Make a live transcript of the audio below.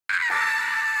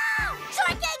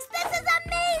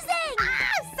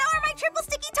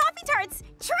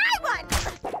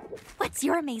What's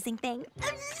your amazing thing?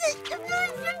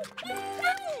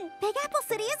 Big Apple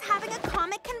City is having a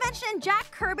comic convention, and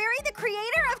Jack Kerberry, the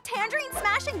creator of Tangerine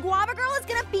Smash and Guava Girl, is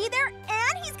gonna be there,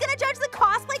 and he's gonna judge the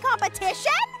cosplay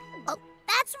competition? Oh,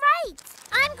 that's right.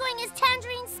 I'm going as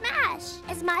Tangerine Smash.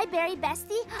 As my berry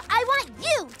bestie, I want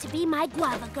you to be my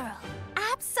Guava Girl.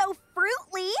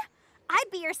 Abso-fruitly. I'd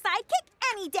be your sidekick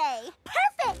any day.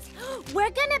 Perfect!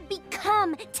 We're gonna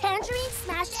become Tangerine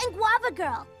Smash and Guava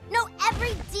Girl. Know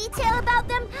every detail about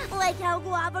them, like how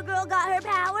Guava Girl got her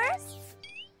powers.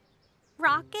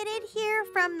 Rocketed here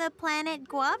from the planet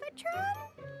Guavatron?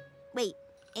 Wait,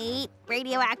 ate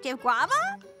radioactive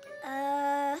guava?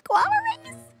 Guava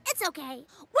rings? It's okay.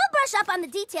 We'll brush up on the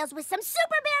details with some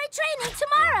superberry training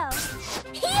tomorrow.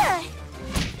 Here!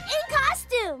 In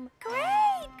costume!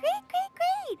 Great, great, great,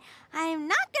 great. I'm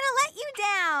not gonna let you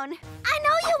down. I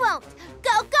know you won't.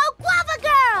 Go, go, Guava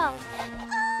Girl!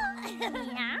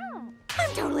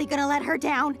 I'm totally gonna let her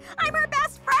down. I'm her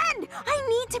best friend. I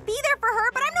need to be there for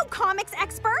her, but I'm no comics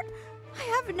expert. I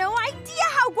have no idea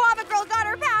how Guava Girl got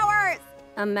her powers.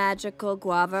 A magical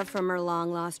guava from her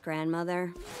long-lost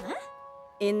grandmother. Huh?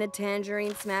 In the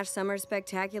Tangerine Smash Summer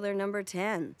Spectacular number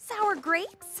 10. Sour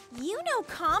grapes? You know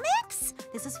comics?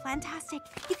 This is fantastic.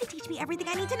 You can teach me everything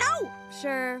I need to know.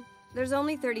 Sure. There's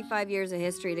only 35 years of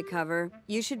history to cover.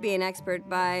 You should be an expert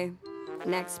by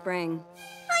next spring.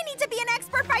 I need to be an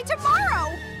expert by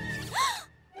tomorrow.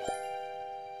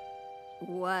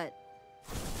 What?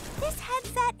 This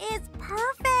headset is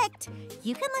perfect.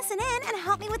 You can listen in and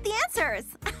help me with the answers.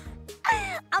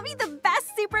 I'll be the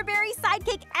best Superberry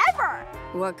sidekick ever.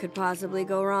 What could possibly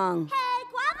go wrong? Hey,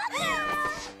 Guava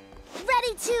Girl!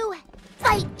 Ready to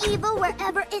fight evil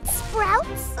wherever it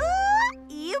sprouts?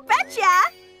 You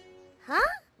betcha. Huh?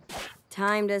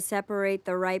 Time to separate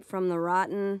the ripe from the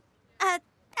rotten.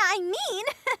 I mean,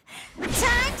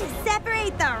 time to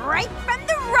separate the ripe from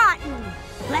the rotten.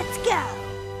 Let's go.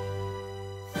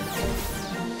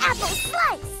 Apple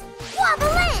Slice! Guava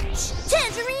Lynch!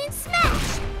 Tangerine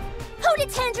Smash! Who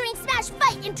did Tangerine Smash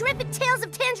fight in Terrific Tales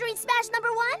of Tangerine Smash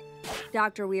 #1?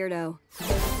 Dr. Weirdo.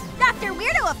 Dr.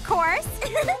 Weirdo, of course.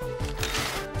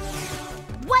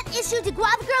 What issue did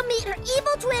Guava Girl meet her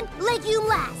evil twin, Legume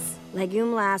Lass?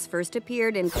 Legume Lass first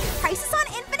appeared in Crisis on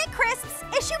Infinite Crisps,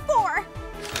 issue 4.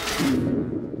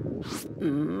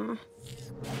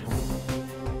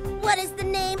 What is the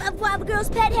name of Guava Girl's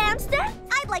pet hamster?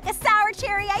 I'd like a sour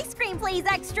cherry ice cream, please,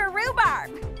 extra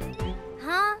rhubarb.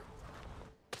 Huh?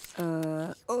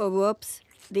 Oh, whoops.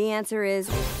 The answer is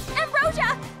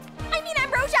Ambrosia! I mean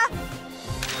Ambrosia!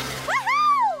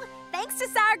 Woohoo! Thanks to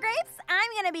sour grapes,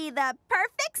 I'm gonna be the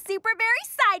perfect Superberry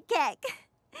sidekick.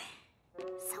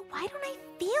 So why don't I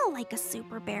feel like a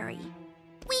Superberry?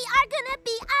 We are gonna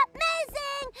be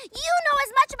amazing! You know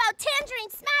as much about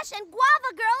Tangerine Smash and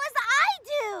Guava Girl as I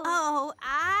do! Oh,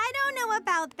 I don't know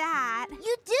about that.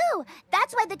 You do!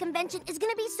 That's why the convention is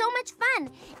gonna be so much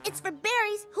fun. It's for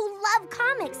berries who love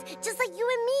comics, just like you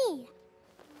and me.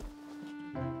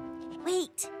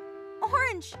 Wait,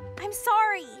 Orange, I'm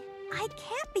sorry. I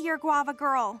can't be your Guava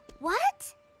Girl.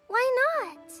 What? Why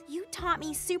not? You taught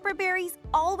me Superberries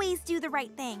always do the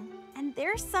right thing. And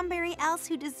there's somebody else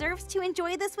who deserves to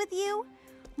enjoy this with you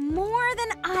more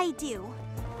than I do.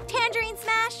 Tangerine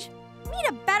Smash, meet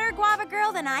a better Guava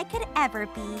Girl than I could ever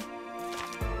be.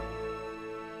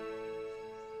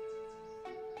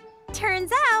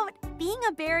 Turns out, being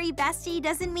a berry bestie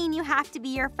doesn't mean you have to be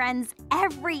your friend's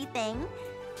everything.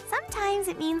 Sometimes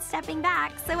it means stepping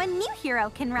back so a new hero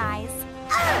can rise.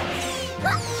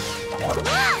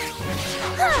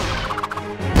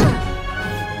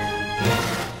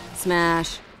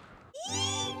 Smash.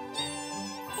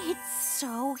 It's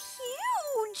so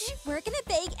huge. We're gonna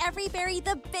bake every berry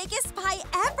the biggest pie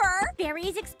ever.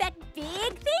 Berries expect big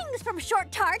things from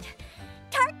Shortcake.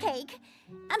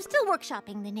 I'm still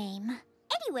workshopping the name.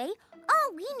 Anyway,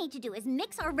 all we need to do is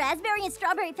mix our raspberry and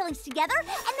strawberry fillings together, and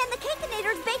then the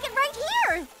Cakeinator's bake it right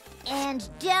here. And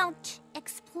don't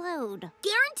explode.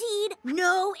 Guaranteed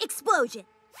no explosion.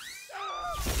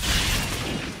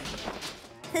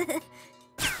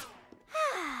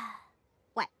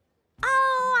 What?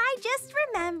 Oh, I just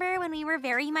remember when we were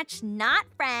very much not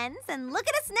friends, and look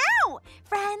at us now!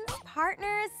 Friends,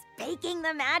 partners, making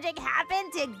the magic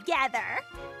happen together.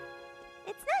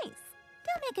 It's nice.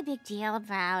 Don't make a big deal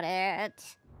about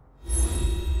it.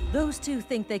 Those two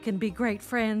think they can be great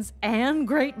friends and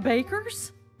great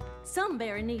bakers? Some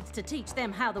berry needs to teach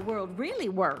them how the world really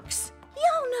works.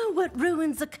 Y'all know what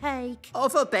ruins a cake?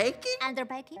 Over baking? And they're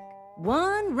baking?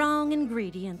 One wrong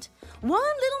ingredient. One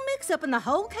little mix-up and the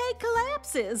whole cake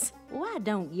collapses. Why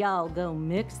don't y'all go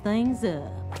mix things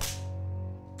up?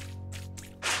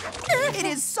 It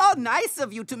is so nice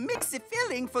of you to mix the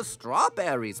filling for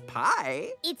strawberries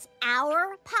pie. It's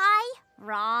our pie?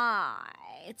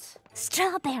 Right.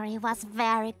 Strawberry was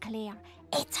very clear.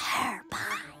 It's her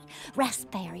pie.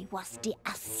 Raspberry was the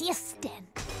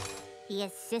assistant. The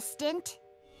assistant?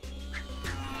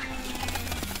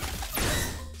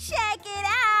 Check it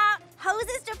out!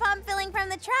 Hoses to pump filling from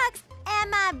the trucks.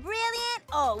 Am I brilliant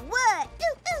or what?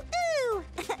 Ooh, ooh, ooh!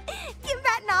 Give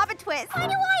that knob a twist. Why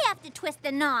do I have to twist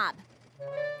the knob?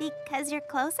 Because you're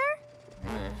closer?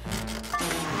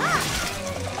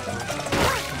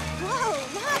 Whoa,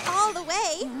 not all the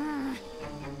way.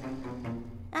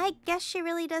 I guess she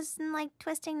really doesn't like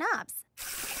twisting knobs.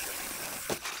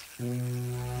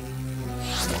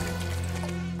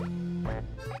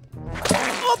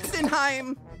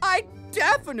 Oppenheim! I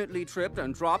definitely tripped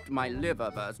and dropped my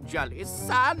liververse jelly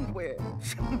sandwich.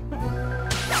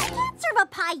 I can't serve a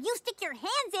pie you stick your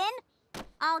hands in.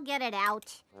 I'll get it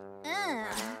out.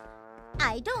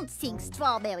 I don't think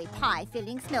strawberry pie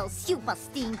filling smells super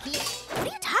stinky. What are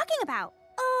you talking about?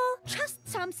 Oh, just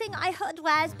something I heard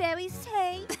Raspberry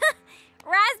say.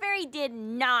 Raspberry did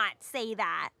not say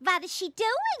that. What is she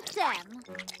doing then?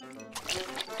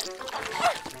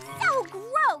 So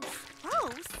gross!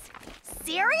 Gross?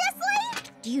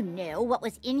 Seriously? Do you know what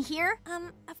was in here?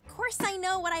 Of course I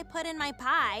know what I put in my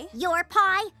pie. Your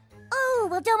pie? Oh,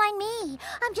 well, don't mind me.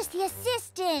 I'm just the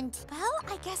assistant. Well,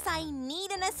 I guess I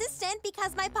need an assistant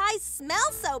because my pies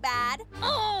smell so bad.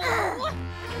 Oh!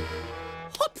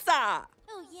 Hoopsa!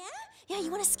 Oh, yeah? Yeah, you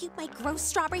want to scoop my gross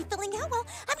strawberry filling out? Well,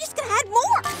 I'm just gonna add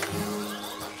more.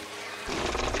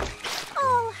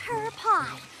 All her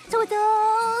pie. So it's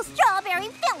all strawberry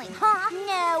filling, huh?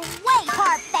 No way,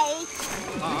 Parfait.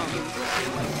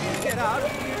 Get out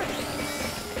of here.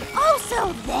 Oh,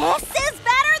 so this is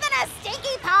better than a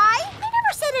stinky pie? I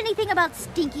never said anything about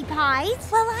stinky pies.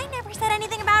 Well, I never said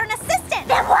anything about an assistant.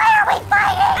 Then why are we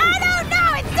fighting? I don't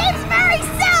know. It seems very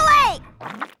silly.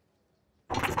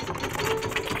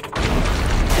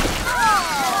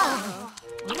 Oh.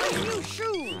 New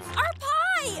shoes. Our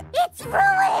pie. It's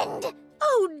ruined.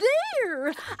 Oh,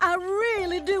 dear. I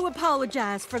really do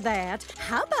apologize for that.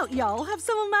 How about y'all have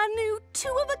some of my new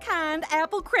two-of-a-kind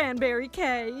apple cranberry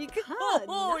cake?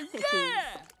 Oh,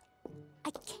 yeah!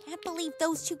 I can't believe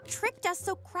those two tricked us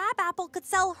so Crabapple could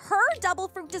sell her double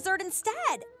fruit dessert instead.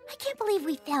 I can't believe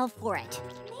we fell for it.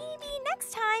 Maybe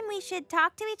next time we should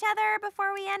talk to each other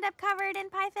before we end up covered in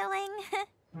pie filling.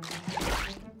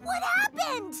 What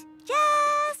happened?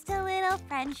 Just a little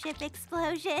friendship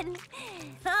explosion.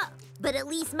 But at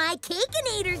least my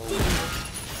Cakeinator didn't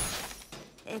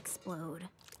Explode.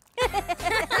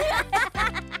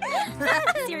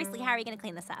 Seriously, how are you going to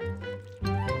clean this up?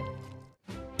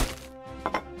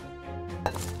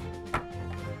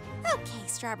 Okay,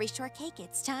 Strawberry Shortcake,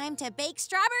 it's time to bake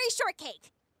Strawberry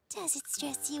Shortcake. Does it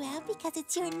stress you out because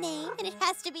it's your name and it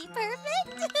has to be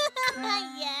perfect?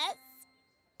 Yes.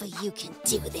 But you can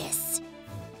do this.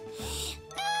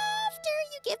 After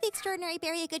you give the extraordinary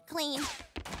berry a good clean.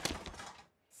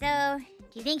 So,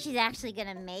 do you think she's actually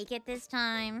gonna make it this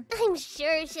time? I'm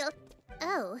sure she'll...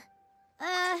 Oh.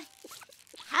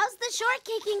 How's the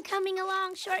shortcaking coming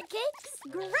along, Shortcakes?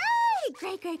 Great.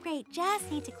 Just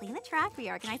need to clean the truck,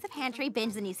 reorganize the pantry,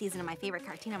 binge the new season of my favorite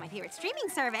cartoon on my favorite streaming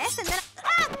service, and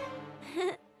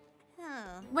then...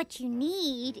 Oh. What you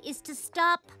need is to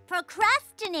stop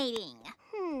procrastinating.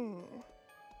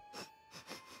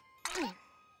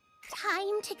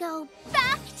 Time to go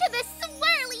back to the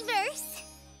Swirlyverse.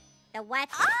 The what?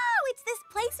 Oh, it's this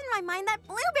place in my mind that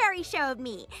Blueberry showed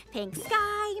me. Pink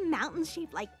sky, mountains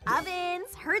shaped like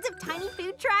ovens, herds of tiny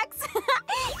food trucks.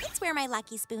 It's where my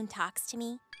lucky spoon talks to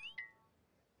me.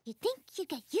 You think you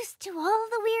get used to all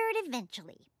the weird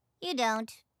eventually. You don't.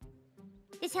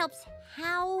 This helps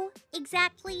how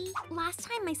exactly? Last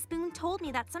time my spoon told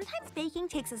me that sometimes baking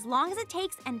takes as long as it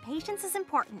takes and patience is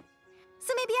important.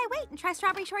 So maybe I wait and try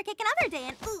Strawberry Shortcake another day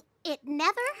and ooh. It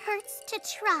never hurts to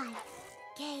try.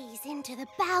 Gaze into the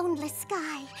boundless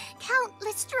sky.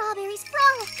 Countless strawberries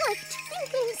frolic like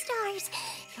twinkling stars.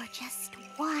 You're just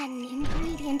one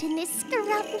ingredient in this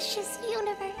scrumptious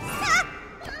universe.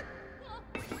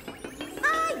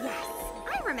 Ah, yes.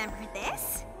 I remember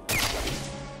this.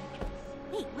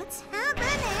 Wait, what's happening?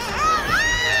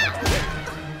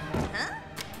 Huh?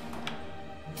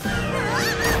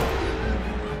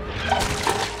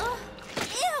 Oh,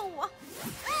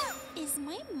 ew! Is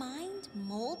my mind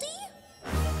moldy?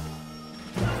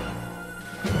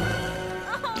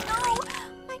 Oh no!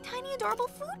 My tiny adorable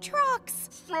food trucks!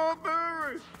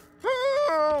 Strawberry!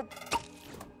 Help!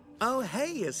 Oh,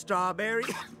 hey, Strawberry.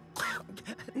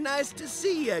 Nice to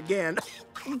see you again.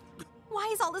 Why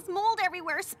is all this mold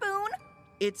everywhere, Spoon?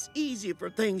 It's easy for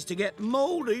things to get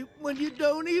moldy when you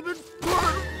don't even...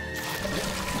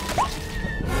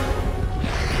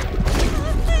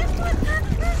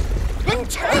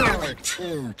 Entirely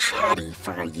too chatty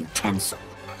for a utensil.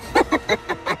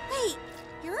 Wait,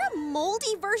 you're a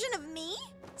moldy version of me?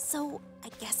 So I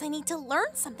guess I need to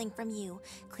learn something from you.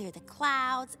 Clear the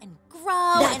clouds and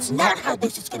grow That's not how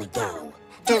this is gonna go.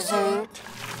 Dessert.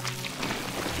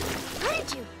 What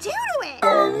did you do to it?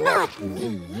 Oh, not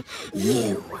me.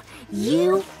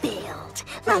 You failed.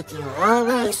 Like you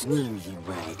always knew you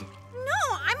would.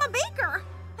 No, I'm a baker.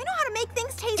 I know how to make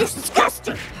things taste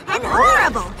Disgusting and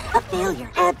horrible. A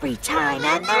failure every time,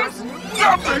 and there's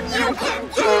nothing you can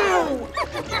do.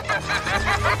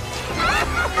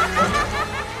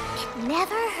 It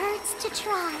never hurts to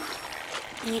try.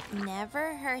 It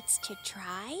never hurts to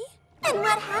try? And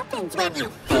what happens when you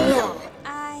fail?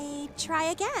 I try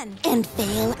again. And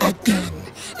fail again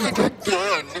and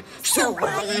again. So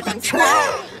why even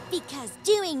try? Because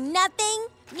doing nothing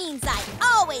means I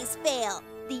always fail.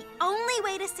 The only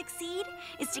way to succeed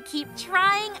is to keep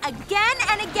trying again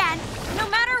and again, no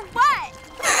matter what.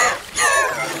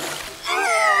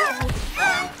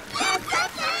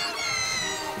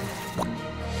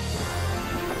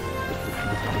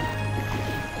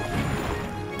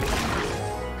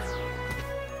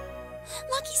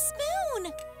 Lucky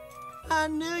Spoon! I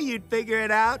knew you'd figure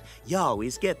it out. You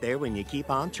always get there when you keep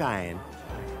on trying.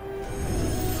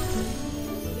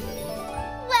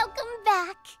 Welcome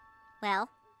back. Well,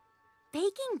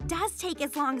 Baking does take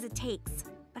as long as it takes,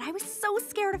 but I was so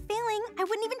scared of failing, I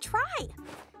wouldn't even try.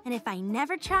 And if I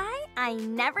never try, I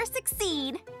never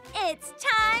succeed. It's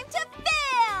time to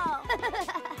fail!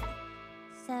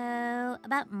 so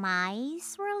about my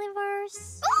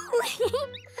swirliverse?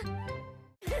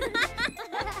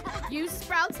 You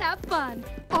Sprouts have fun.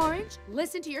 Orange,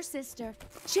 listen to your sister.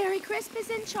 Cherry Crisp is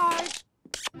in charge.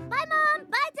 Bye, Mom.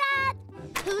 Bye, Dad.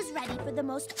 Who's ready for the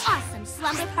most awesome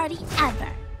slumber party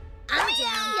ever? I'm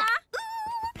down.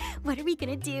 What are we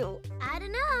gonna do? I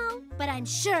don't know, but I'm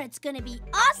sure it's gonna be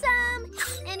awesome.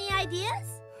 Any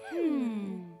ideas?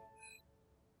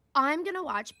 I'm gonna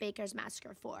watch Baker's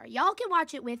Massacre 4. Y'all can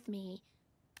watch it with me.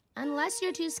 Unless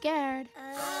you're too scared.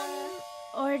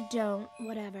 Or don't,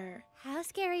 whatever. How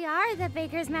scary are the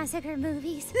Baker's Massacre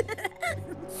movies?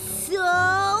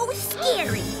 So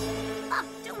scary. Oh,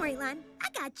 don't worry, Lon. I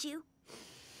got you.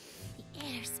 The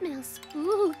air smells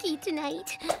spooky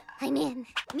tonight. I'm in.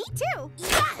 Me too.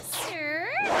 Yes, sir.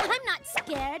 I'm not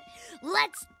scared.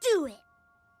 Let's do it.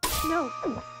 No.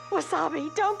 Wasabi,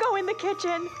 don't go in the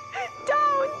kitchen.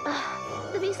 Don't!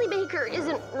 The Beastly Baker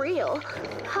isn't real.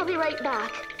 I'll be right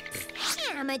back.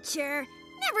 Amateur.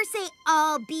 Never say,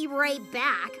 I'll be right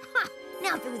back. Huh.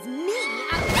 Now, if it was me,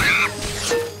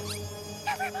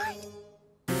 Never mind.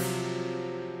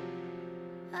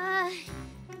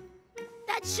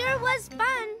 That sure was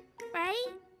fun, right?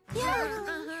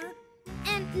 Yeah.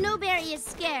 And no berry is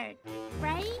scared,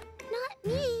 right? Not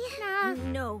me.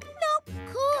 No. Nope.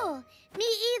 Cool. Me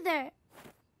either.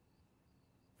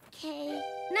 Okay.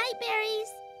 Night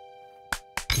berries.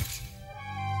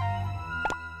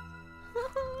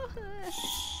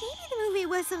 Maybe the movie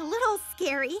was a little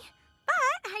scary, but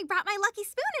I brought my lucky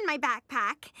spoon in my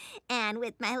backpack. And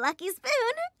with my lucky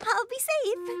spoon, I'll be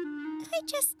safe. I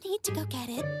just need to go get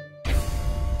it.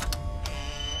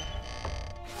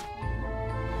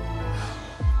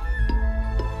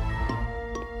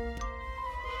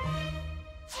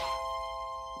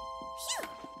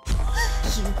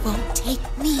 You won't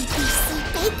take me, Beastly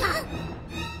Baker.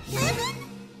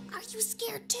 Are you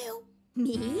scared too?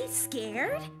 Me?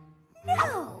 Scared?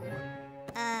 No.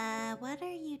 What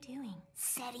are you doing?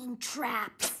 Setting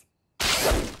traps.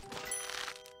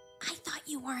 I thought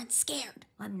you weren't scared.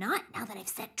 I'm not now that I've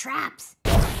set traps.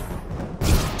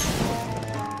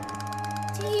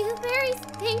 Do you berries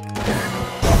think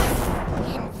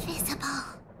Invisible.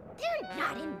 they're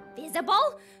not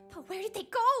invisible? But where did they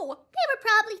go? They were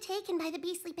probably taken by the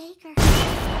Beastly Baker.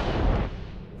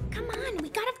 Come on, we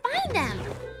gotta find them.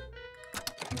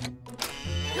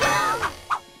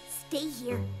 Stay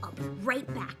here. I'll be right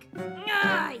back.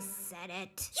 I said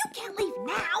it. You can't leave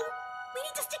now. We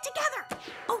need to stick together.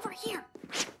 Over here.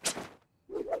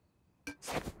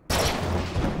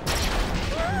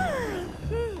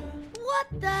 What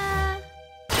the?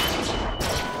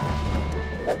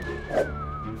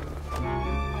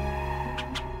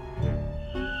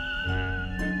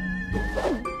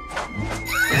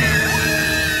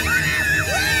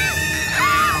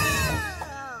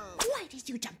 Why did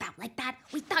you jump out like that?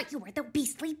 We thought you were the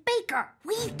Beastly Baker.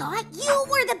 We thought you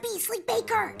were the Beastly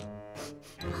Baker.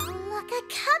 All like a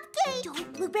cupcake.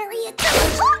 Don't blueberry it.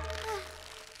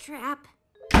 Trap.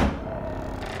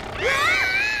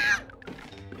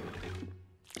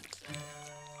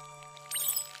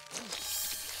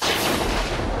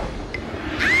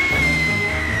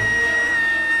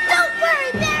 Don't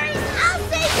worry, berries. I'll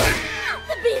save you.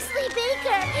 The beastly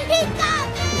baker. He got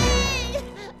me.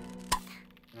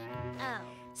 Oh.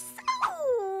 So,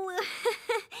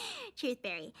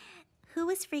 Truthberry, who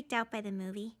was freaked out by the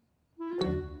movie?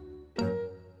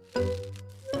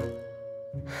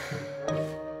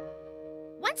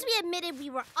 Once we admitted we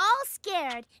were all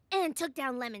scared and took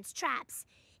down Lemon's traps,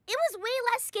 it was way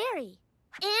less scary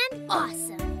and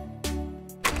awesome.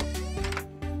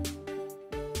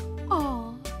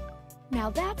 Oh, now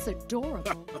that's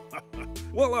adorable.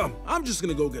 Well, I'm just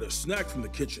gonna go get a snack from the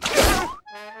kitchen.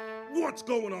 What's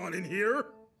going on in here?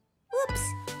 Whoops,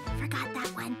 forgot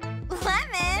that one.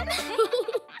 Lemon!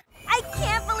 I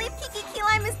can't believe Kiki Key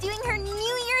Lime is doing her New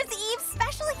Year's Eve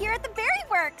special here at the Berry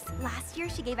Works. Last year,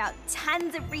 she gave out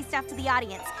tons of free stuff to the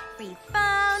audience. Free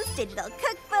phones, digital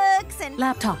cookbooks, and...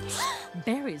 Laptops.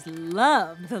 Berries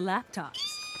loved the laptops.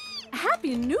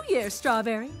 Happy New Year,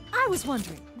 Strawberry. I was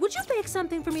wondering, would you bake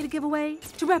something for me to give away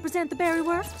to represent the Berry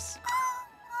Works?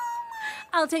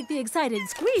 I'll take the excited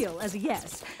squeal as a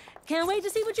yes. Can't wait to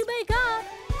see what you bake up.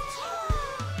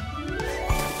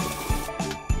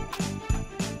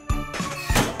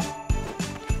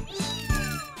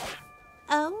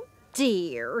 Oh,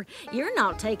 dear. You're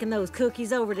not taking those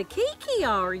cookies over to Kiki,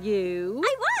 are you?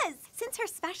 I was! Since her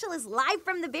special is live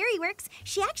from the Berry Works,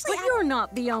 she actually... But you're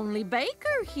not the only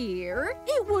baker here.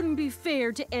 It wouldn't be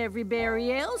fair to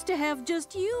everybody else to have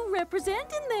just you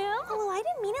representing them. Oh, well, I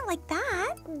didn't mean it like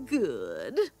that.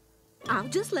 Good. I'll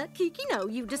just let Kiki know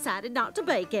you decided not to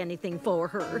bake anything for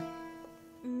her.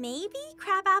 Maybe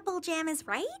crabapple jam is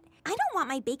right? I don't want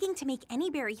my baking to make any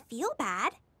berry feel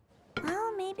bad.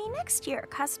 Well, maybe next year,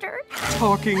 Custard.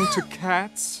 Talking to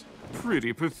cats?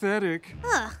 Pretty pathetic.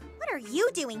 Ugh, what are you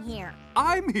doing here?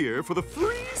 I'm here for the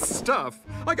free stuff.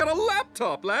 I got a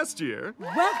laptop last year.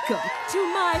 Welcome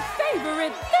to my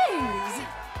favorite things!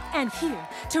 And here,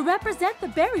 to represent the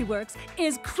Berry Works,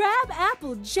 is Crab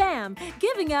Apple Jam,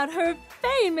 giving out her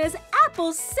famous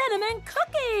apple cinnamon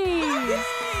cookies!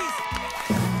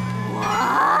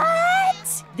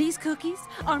 What? These cookies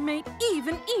are made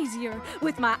even easier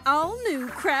with my all-new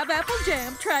Crab Apple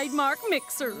Jam trademark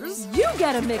mixers. You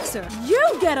get a mixer.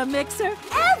 You get a mixer.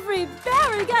 Every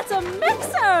berry gets a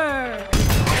mixer!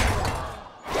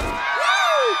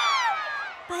 Woo!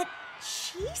 But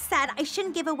she said I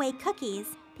shouldn't give away cookies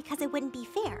because it wouldn't be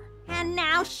fair. And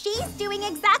now she's doing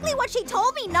exactly what she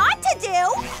told me not to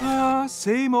do!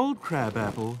 Same old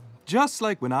crabapple. Just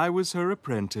like when I was her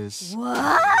apprentice.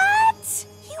 What?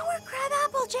 You were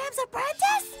Crabapple Jam's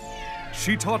apprentice?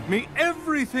 She taught me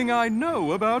everything I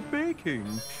know about baking.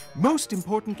 Most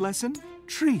important lesson,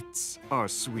 treats are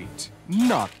sweet,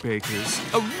 not bakers.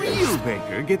 A real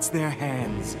baker gets their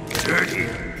hands dirty.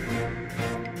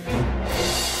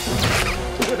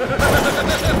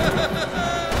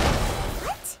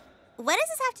 What does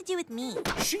this have to do with me?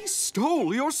 She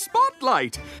stole your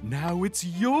spotlight. Now it's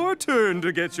your turn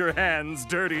to get your hands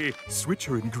dirty. Switch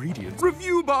her ingredients,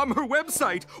 review bomb her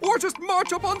website, or just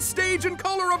march up on stage and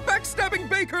call her a backstabbing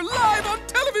baker live on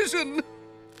television.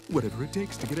 Whatever it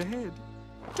takes to get ahead.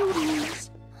 Toodles.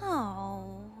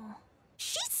 Oh.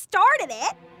 She started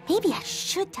it. Maybe I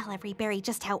should tell every berry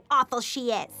just how awful she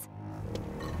is.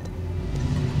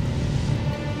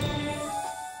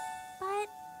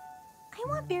 I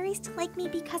want berries to like me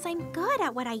because I'm good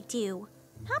at what I do,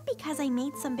 not because I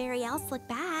made somebody else look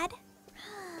bad.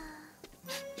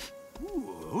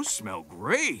 Ooh, those smell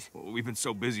great. Well, we've been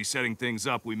so busy setting things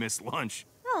up, we missed lunch.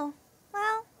 Oh,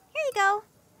 well, here you go.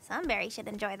 Some berries should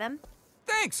enjoy them.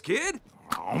 Thanks, kid.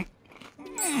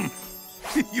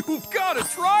 You've got to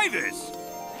try this.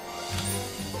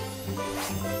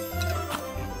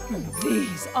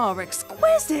 These are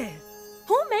exquisite.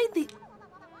 Who made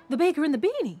the baker in the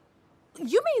beanie?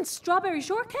 You mean strawberry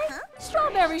shortcake? Huh?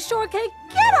 Strawberry shortcake,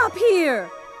 get up here!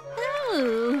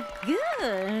 Oh,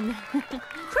 good.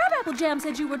 Crabapple Jam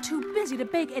said you were too busy to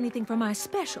bake anything for my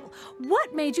special.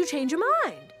 What made you change your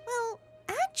mind? Well,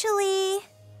 actually...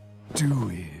 Do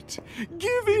it.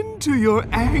 Give in to your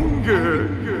anger.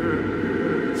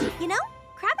 You know,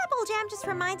 Crabapple Jam just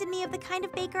reminded me of the kind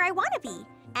of baker I want to be.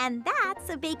 And that's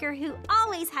a baker who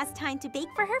always has time to bake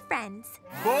for her friends.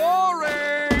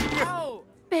 Boring! Oh.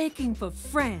 Baking for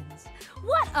friends.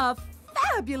 What a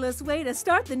fabulous way to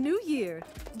start the new year.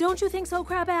 Don't you think so,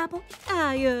 Crabapple?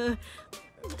 I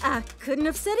couldn't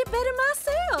have said it better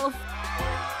myself.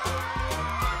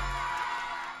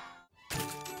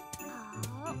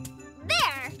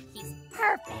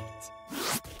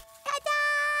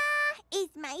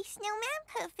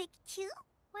 perfect too.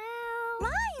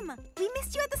 Well... Lime! We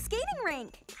missed you at the skating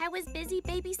rink. I was busy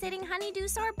babysitting Honeydew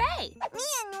Sorbet. Me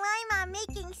and Lime are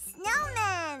making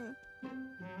snowmen.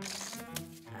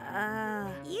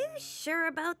 You sure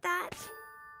about that?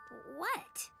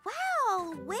 What?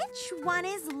 Well, which one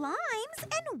is Lime's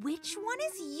and which one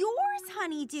is yours,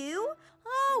 Honeydew?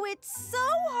 Oh, it's so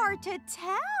hard to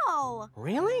tell.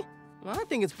 Really? Well, I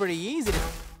think it's pretty easy to...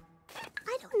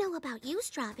 I don't know about you,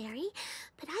 Strawberry,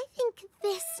 but I think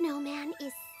this snowman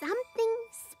is something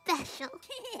special.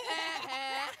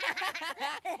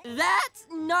 That's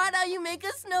not how you make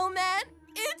a snowman.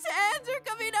 Its hands are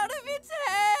coming out of its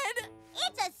head.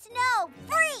 It's a snow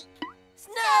freak.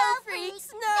 Snow freak,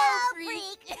 snow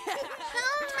freak.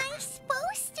 How am I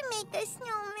supposed to make a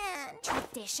snowman?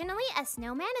 Traditionally, a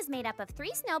snowman is made up of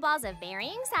 3 snowballs of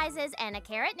varying sizes and a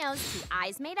carrot nose, 2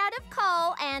 eyes made out of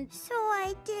coal, and... So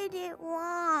I did it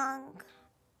wrong.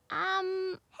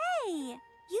 Hey,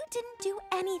 you didn't do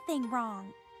anything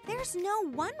wrong. There's no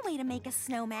one way to make a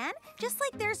snowman, just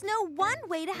like there's no one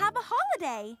way to have a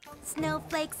holiday.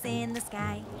 Snowflakes in the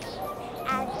sky,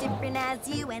 as different as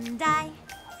you and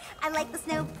I like the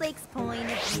snowflakes'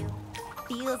 point of view.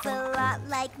 Feels a lot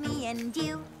like me and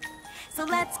you. So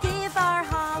let's give our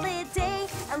holiday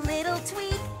a little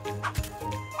tweak.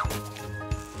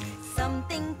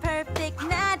 Something perfect,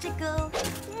 magical,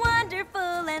 wonderful,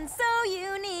 and so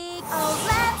unique. Oh,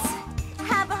 let's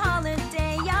have a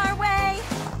holiday our way.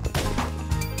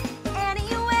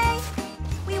 Anyway,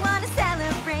 we want to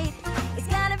celebrate. It's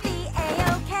gonna be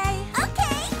a-okay.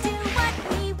 Okay. Do what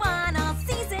we want all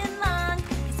season long,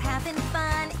 'cause having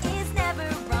fun is never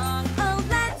wrong. Oh,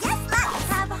 let's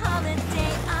have a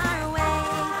holiday our way.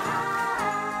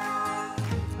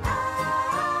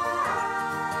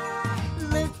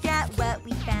 Look at what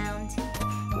we found.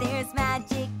 There's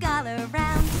magic all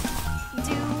around.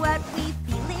 Do what we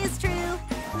feel is true.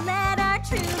 Let our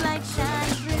true light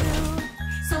shine through.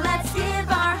 So let's give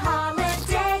our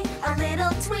holiday a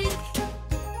little tweak.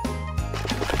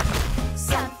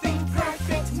 Something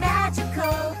perfect,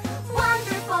 magical,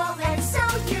 wonderful, and so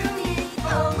unique.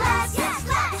 Oh, let's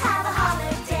have a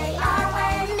holiday our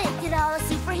way. Make it all a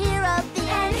superhero thing.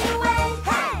 Anyway,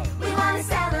 hey, we want to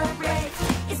celebrate.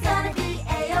 It's gonna be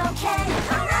a-okay.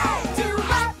 Hooray! Do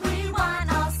what we want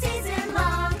all season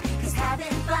long, 'cause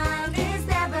having fun is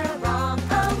never wrong.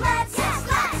 Oh, let's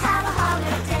have a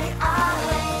holiday our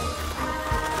way.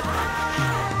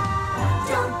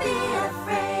 Don't be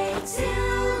afraid to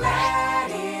let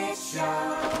it show.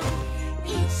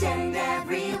 Each and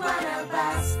every one of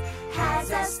us has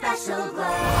a special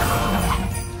glow.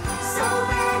 So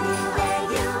anyway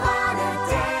you wanna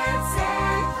dance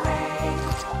and play,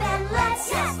 then let's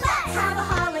have a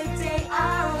holiday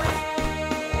our way.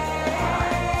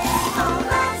 Oh,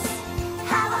 let's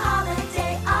have a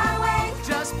holiday our way.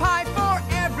 Just pie for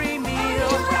every meal.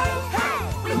 Anyway, hey,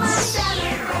 we wanna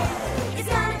celebrate. It's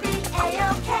gonna be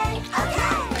a-okay.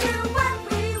 Okay. Do what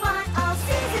we want all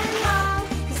season long,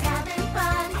 'cause having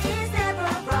fun is never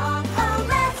wrong. Oh,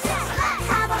 let's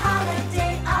have a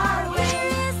holiday our way.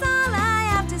 Here's all I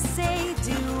have to say.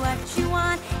 Do what you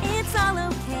want. It's all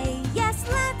okay. Yes,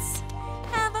 let's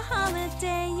have a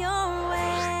holiday your way.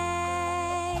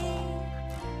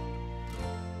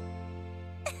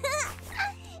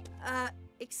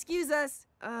 Excuse us.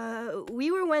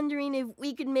 We were wondering if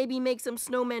we could maybe make some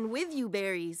snowmen with you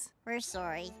berries. We're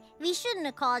sorry. We shouldn't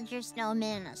have called your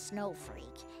snowman a snow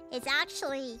freak. It's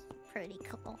actually pretty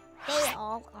cool. They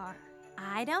all are.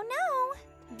 I don't know.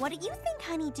 What do you think,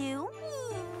 Honeydew?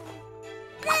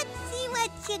 Let's see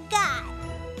what you got.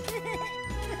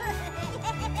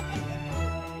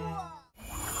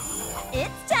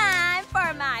 It's time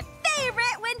for my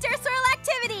favorite winter swirl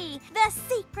activity, the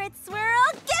Secret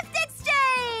Swirl Gift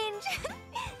Exchange!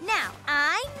 Now,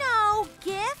 I know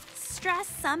gifts stress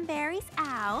some berries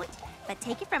out, but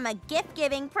take it from a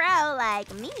gift-giving pro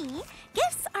like me,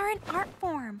 gifts are an art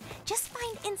form. Just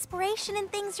find inspiration in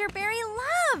things your berry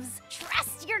loves.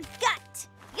 Trust your gut.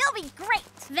 You'll be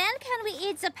great. Then can we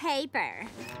eat the paper?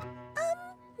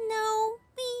 No,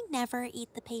 we never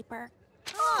eat the paper.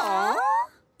 Aww.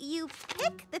 You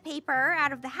pick the paper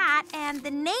out of the hat, and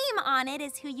the name on it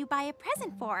is who you buy a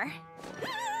present for.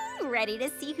 Ready to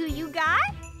see who you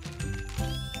got?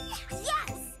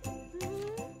 Yes!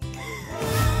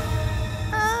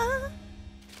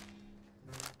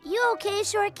 You okay,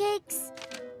 Shortcakes?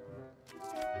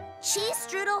 Cheese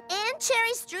strudel and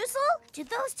cherry streusel? Do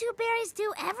those 2 berries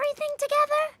do everything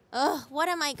together? Ugh, what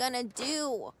am I gonna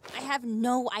do? I have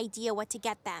no idea what to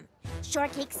get them.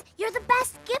 Shortcakes, you're the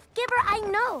best gift giver I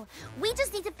know. We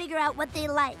just need to figure out what they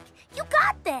like. You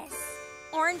got this.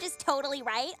 Orange is totally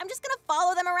right. I'm just gonna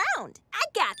follow them around. I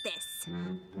got this.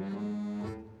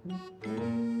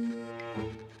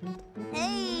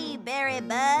 Hey, berry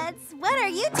buds. What are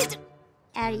you two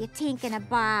Are you thinking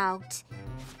about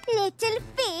little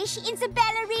fish in the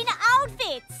ballerina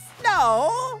outfits?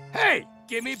 No! Hey,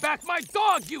 give me back my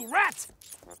dog, you rat!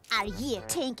 Are you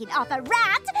thinking of a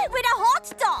rat with a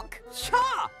hot dog?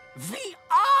 Yeah, we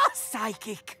are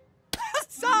psychic.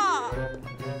 Huzzah!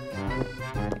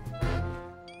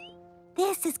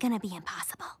 This is gonna be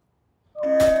impossible.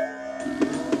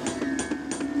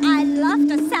 I love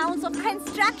the sounds of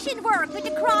construction work with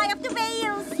the cry of the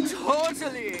whales.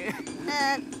 Totally.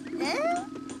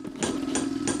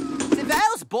 The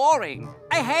whale's boring.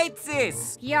 I hate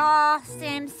this. Yeah,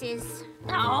 Simpsons.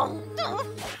 Oh.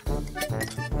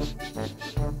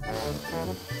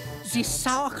 The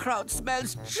sauerkraut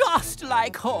smells just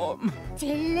like home.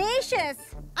 Delicious.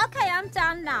 Okay, I'm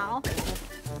done now.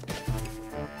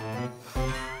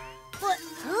 What?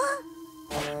 Huh?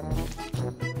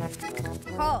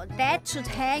 Oh, that should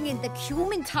hang in the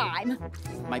cumin time.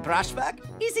 My brushwork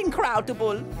is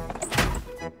incredible.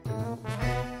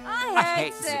 I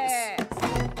hate this.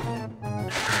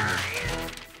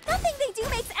 Nothing they do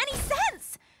makes any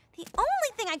sense. The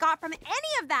only thing I got from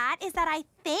any of that is that I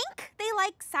think they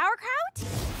like sauerkraut.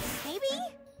 Maybe?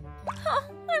 Oh,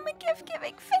 I'm a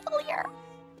gift-giving failure.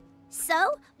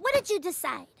 So, what did you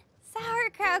decide?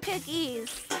 Sauerkraut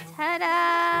cookies.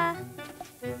 Ta-da!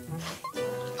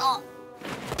 Oh.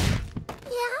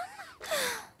 Yeah?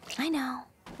 I know.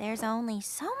 There's only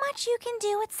so much you can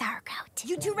do with sauerkraut.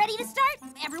 You two ready to start?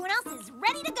 Everyone else is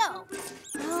ready to go.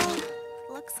 Oh,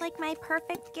 looks like my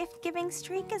perfect gift-giving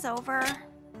streak is over.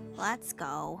 Let's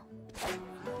go.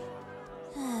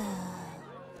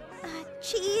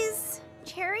 Cheese,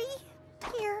 cherry,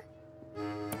 here.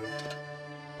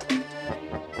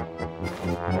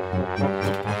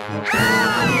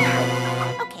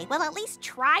 Ah! Okay, well, at least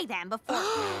try them before.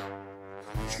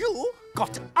 You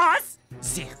got us,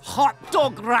 the hot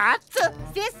dog rat?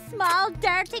 This small,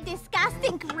 dirty,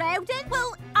 disgusting rodent?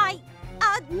 Well,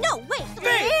 no, wait. We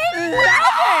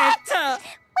love it!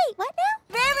 Wait, what now?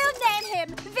 We will name him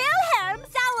Wilhelm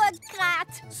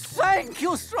Sauerkraut. Thank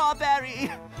you,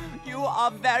 Strawberry. You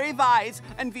are very wise,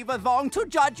 and we were wrong to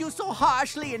judge you so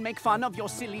harshly and make fun of your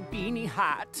silly beanie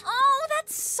hat. Oh,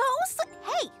 that's so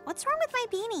Hey, what's wrong with my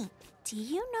beanie? Do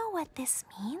you know what this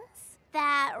means?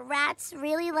 That rats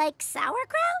really like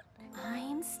sauerkraut?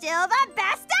 I'm still the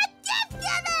best at gift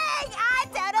giving! I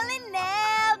totally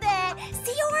nailed it!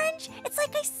 See, Orange? It's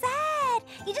like I said.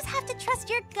 You just have to trust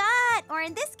your gut. Or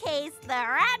in this case, the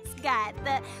rat's gut.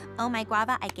 Oh, my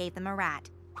Guava, I gave them a rat.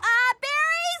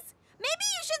 Berries? Maybe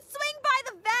you should swing by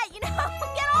the vet,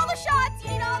 Get all the shots.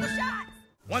 You need all the shots.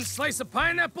 One slice of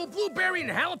pineapple, blueberry, and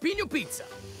jalapeno pizza.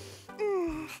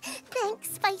 Thanks,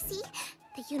 Spicy.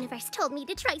 The universe told me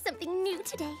to try something new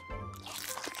today.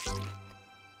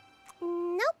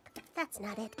 Nope, that's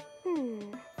not it.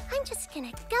 I'm just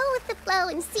gonna go with the flow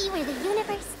and see where the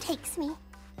universe takes me.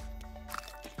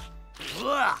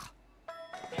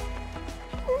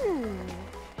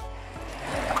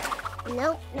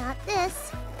 Nope, not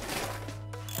this.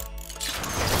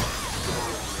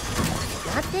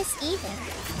 Not this either.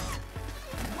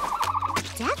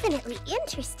 Definitely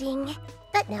interesting,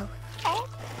 but no.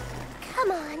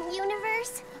 Come on,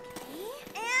 universe.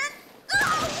 And...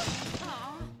 Oh!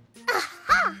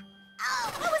 Aha!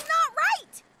 Oh, that was not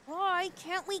right! Why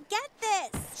can't we get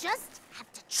this? Just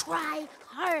have to try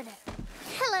harder.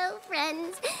 Hello,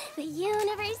 friends. The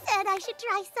universe said I should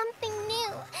try something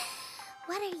new.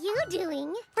 What are you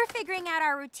doing? We're figuring out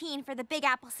our routine for the Big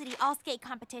Apple City All-Skate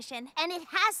Competition. And it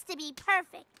has to be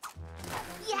perfect.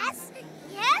 Yes!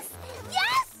 Yes!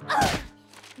 Yes! Ugh.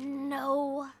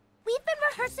 No. We've been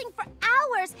rehearsing for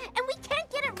hours, and we can't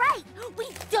get it right. We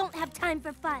don't have time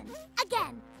for fun.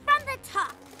 Again, from the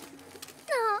top.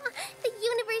 Aw, the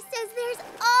universe says there's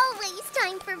always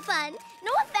time for fun.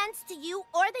 No offense to you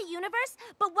or the universe,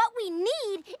 but what we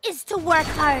need is to work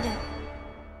harder.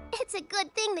 It's a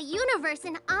good thing the universe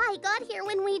and I got here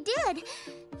when we did.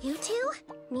 You two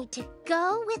need to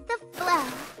go with the flow.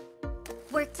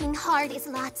 Working hard is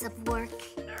lots of work.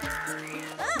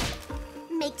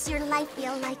 Makes your life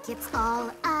feel like it's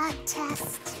all a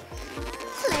test.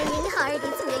 Playing hard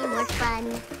is way more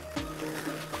fun.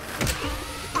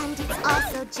 And it's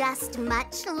also just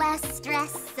much less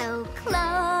stress. So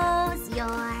close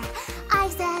your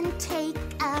eyes and take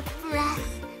a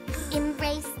breath.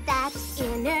 Embrace that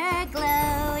inner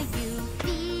glow. You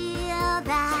feel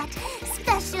that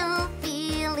special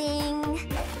feeling.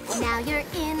 Now you're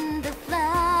in the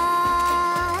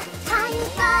flow. Time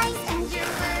flies and your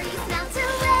worries melt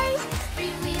away.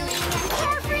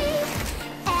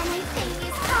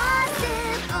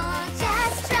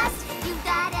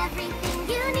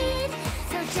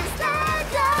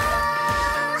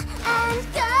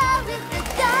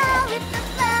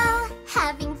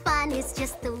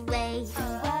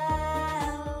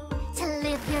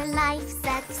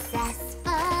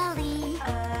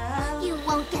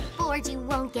 you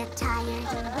won't get tired.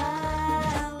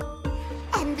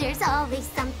 And there's always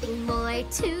something more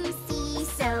to see,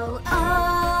 so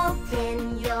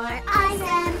open your eyes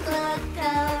and look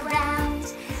around.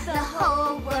 The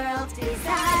whole world is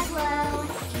aglow.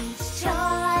 Each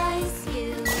choice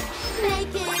you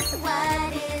make is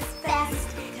what is best,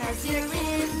 'cause you're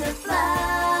in the flow.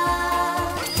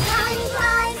 Time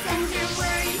flies and your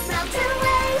worries melt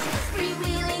away,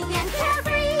 freewheeling and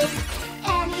carefree.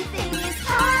 Anything is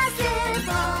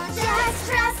possible, just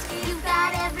trust you've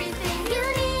got everything you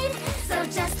need. So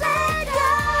just let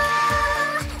go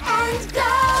and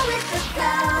go with the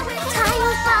flow.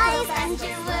 Time flies and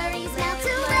your worries melt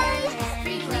away,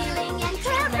 freewheeling and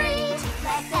carefree.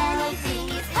 Anything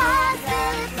is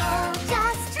possible,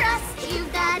 just trust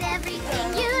you've got everything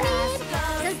you need.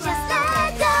 So just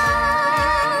let go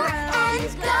and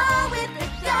go with the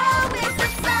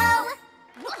flow.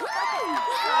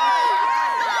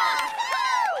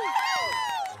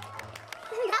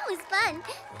 That was fun.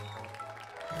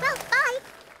 Well, bye.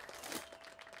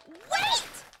 Wait!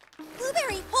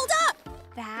 Blueberry, hold up!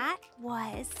 That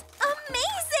was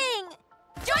amazing!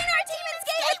 Join our team and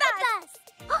skate with us!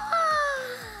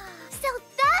 So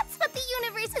that's what the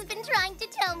universe has been trying to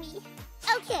tell me.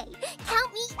 Okay,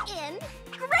 count me in.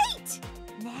 Great!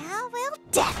 Now we'll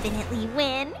definitely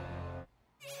win.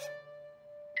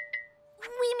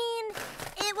 We mean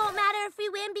it won't matter if we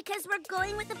win because we're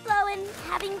going with the flow and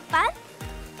having fun?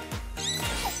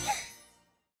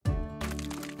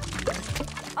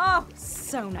 Oh,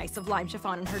 so nice of Lime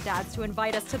Chiffon and her dads to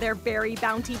invite us to their berry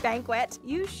bounty banquet.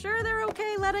 You sure they're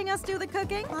okay letting us do the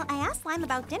cooking? Well, I asked Lime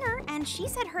about dinner, and she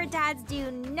said her dads do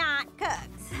not cook,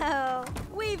 so...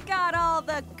 We've got all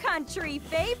the country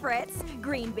favorites.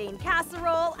 Green bean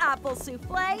casserole, apple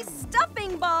souffle,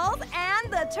 stuffing balls,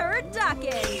 and the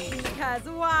turducken. Because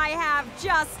why have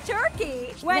just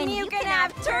turkey when you can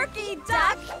have turkey,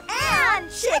 duck, and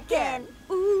chicken?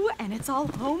 Ooh, and it's all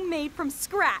homemade from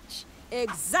scratch.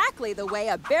 Exactly the way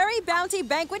a berry bounty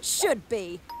banquet should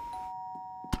be.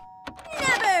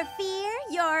 Never fear,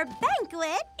 your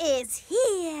banquet is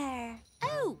here.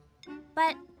 Oh,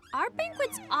 but our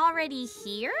banquet's already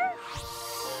here?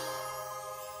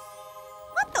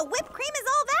 What the whipped cream is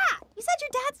all that? You said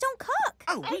your dads don't cook.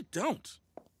 Oh, we don't.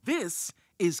 This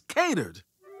is catered.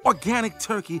 Organic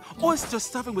turkey, oyster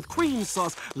stuffing with cream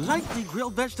sauce, lightly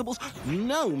grilled vegetables,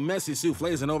 no messy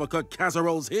soufflés and overcooked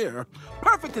casseroles here.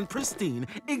 Perfect and pristine,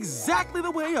 exactly the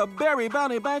way a berry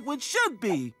bounty banquet should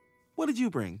be. What did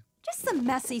you bring? Just some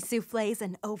messy soufflés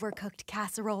and overcooked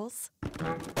casseroles.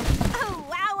 Oh,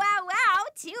 wow, wow, wow.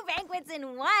 2 banquets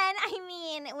in one. I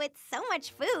mean, with so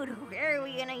much food, where are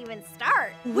we gonna even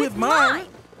start? With mine.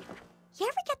 You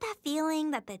ever get that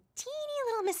feeling that the teeny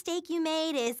little mistake you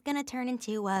made is gonna turn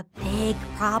into a big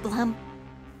problem?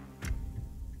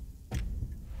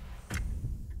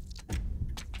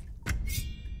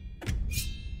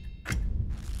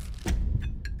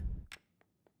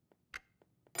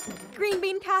 Green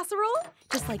bean casserole?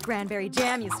 Just like Granberry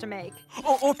Jam used to make.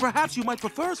 Or perhaps you might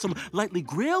prefer some lightly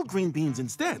grilled green beans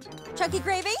instead. Chunky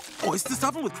gravy? Oyster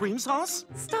stuffing with cream sauce?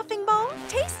 Stuffing ball?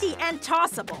 Tasty and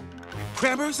tossable.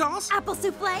 Cranberry sauce? Apple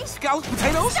souffle? Scalloped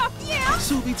potatoes? Stuffed yam?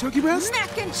 Sous vide turkey breast?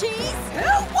 Mac and cheese? Who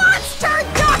wants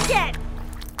turducken?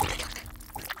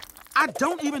 I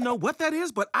don't even know what that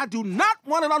is, but I do not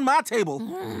want it on my table.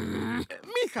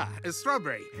 Mika,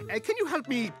 Strawberry, can you help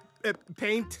me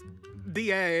paint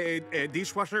the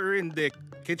dishwasher in the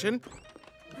kitchen?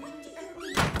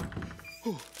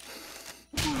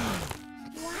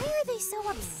 Why are they so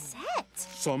upset?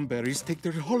 Some berries take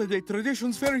their holiday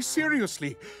traditions very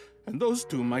seriously, and those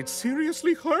two might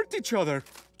seriously hurt each other.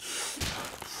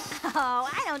 Oh,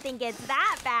 I don't think it's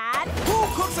that bad. Who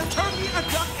cooks a turkey, a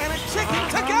duck, and a chicken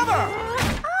together?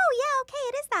 Oh, yeah, okay,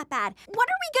 it is that bad. What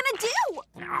are we gonna do?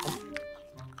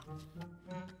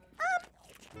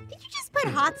 Did you just put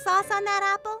hot sauce on that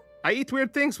apple? I eat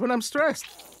weird things when I'm stressed.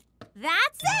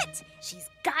 That's it! She's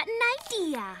got an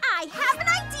idea. I have an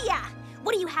idea!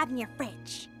 What do you have in your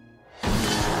fridge?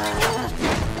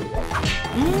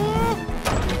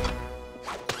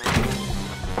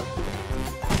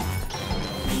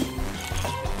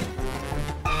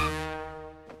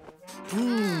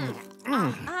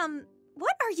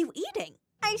 What are you eating?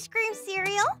 Ice cream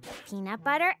cereal? Peanut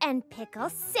butter and pickle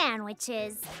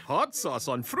sandwiches. Hot sauce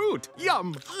on fruit.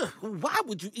 Yum! Ugh, why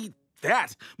would you eat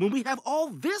that when we have all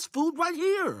this food right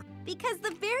here? Because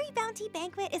the Berry Bounty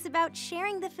Banquet is about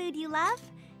sharing the food you love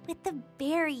with the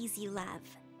berries you love.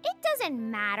 It doesn't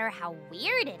matter how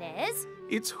weird it is.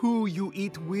 It's who you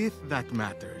eat with that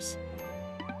matters.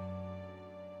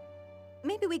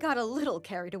 Maybe we got a little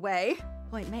carried away.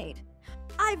 Point made.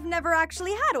 I've never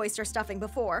actually had oyster stuffing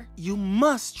before. You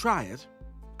must try it.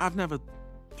 I've never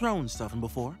thrown stuffing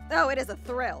before. Oh, it is a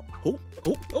thrill. Oh.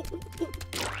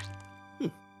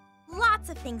 Lots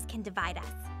of things can divide us,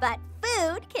 but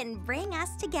food can bring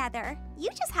us together. You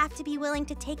just have to be willing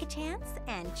to take a chance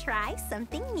and try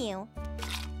something new.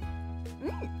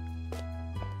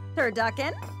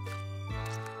 Turducken?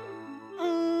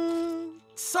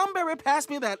 Sunberry, pass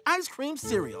me that ice cream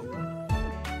cereal.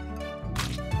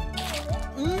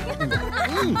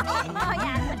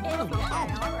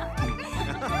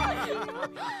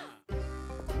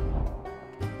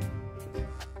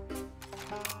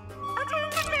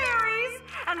 Attention berries!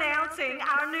 Announcing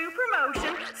our new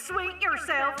promotion, Sweet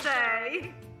Yourself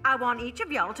Day. I want each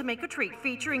of y'all to make a treat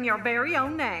featuring your very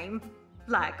own name.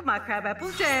 Like my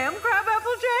crabapple jam,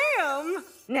 crabapple jam.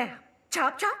 Now,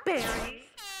 chop chop berries.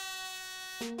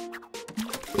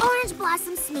 Orange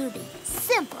blossom smoothie.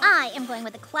 Simple. I am going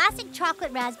with a classic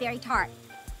chocolate raspberry tart.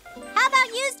 How about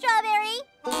you, Strawberry?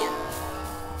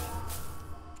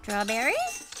 Strawberry?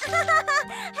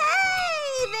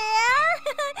 Hey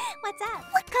there! What's up?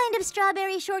 What kind of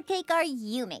strawberry shortcake are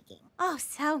you making? Oh,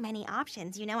 so many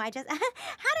options. You know, I just... how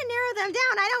to narrow them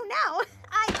down, I don't know.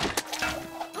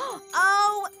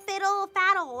 Oh, fiddle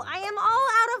faddle. I am all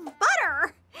out of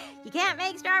butter. You can't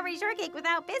make strawberry shortcake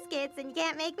without biscuits, and you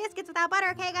can't make biscuits without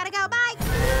butter. Okay, gotta go. Bye.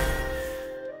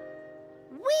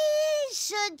 We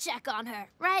should check on her,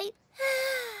 right?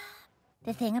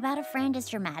 The thing about a friend as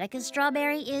dramatic as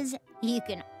Strawberry is you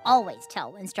can always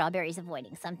tell when Strawberry's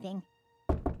avoiding something.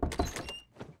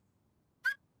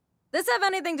 This have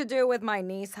anything to do with my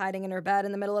niece hiding in her bed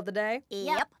in the middle of the day?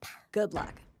 Yep. Good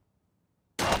luck.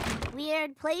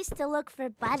 Weird place to look for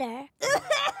butter.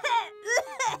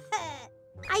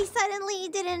 I suddenly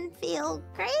didn't feel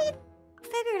great.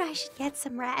 Figured I should get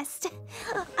some rest.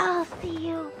 I'll see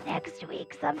you next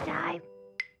week sometime.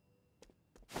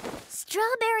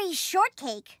 Strawberry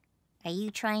shortcake. Are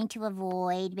you trying to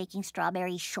avoid making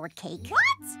strawberry shortcake?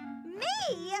 What?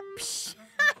 Me? Psh,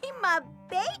 I'm a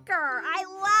baker. I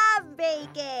love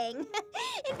baking.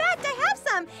 In fact, I have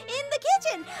some in the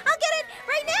kitchen. I'll get it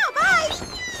right now. Bye.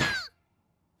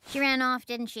 She ran off,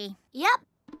 didn't she? Yep.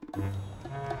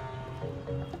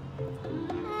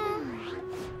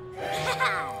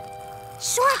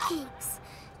 Shortcakes.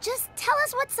 Just tell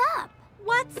us what's up.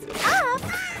 What's up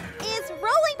is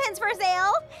rolling pins for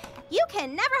sale. You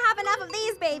can never have enough of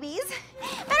these babies.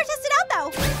 Better test it out,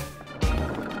 though.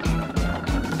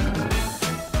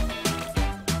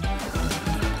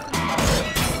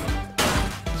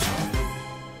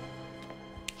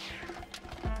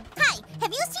 Hi,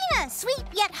 have you seen a sweet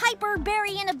yet hyper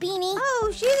berry in a beanie?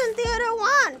 Oh, she's in Theater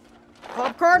 1.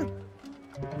 Popcorn?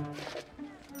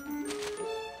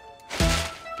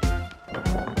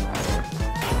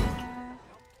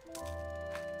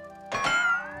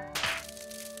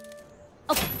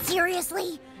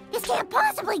 Seriously? This can't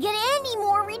possibly get any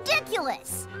more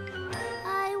ridiculous.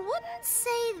 I wouldn't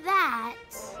say that.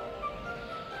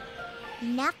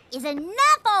 Enough is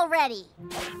enough already.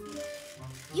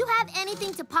 You have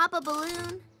anything to pop a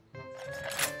balloon?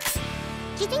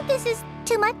 Do you think this is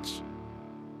too much?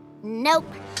 Nope.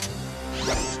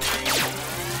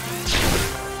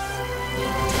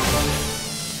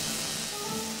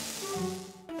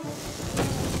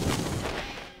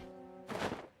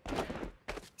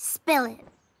 Spill it.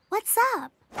 What's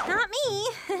up? Not me.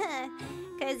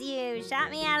 Because you shot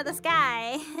me out of the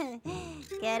sky.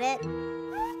 Get it?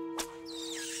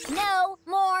 No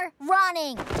more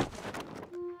running.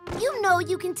 You know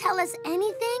you can tell us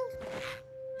anything.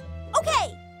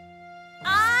 Okay.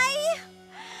 I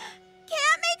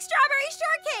can't make strawberry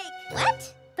shortcake.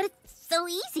 What? But it's so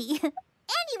easy.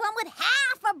 Anyone with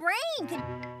half a brain could...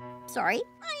 Sorry?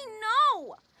 I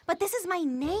know. But this is my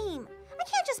name. I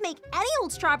can't just make any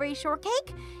old strawberry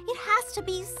shortcake. It has to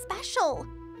be special.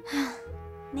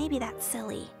 Maybe that's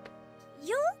silly.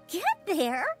 You'll get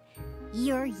there.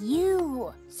 You're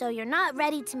you. So you're not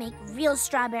ready to make real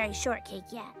strawberry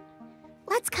shortcake yet.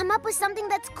 Let's come up with something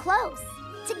that's close.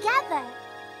 Together.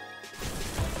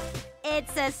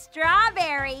 It's a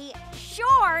strawberry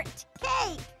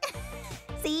shortcake.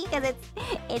 See, because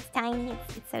it's tiny.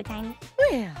 It's so tiny.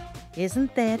 Well,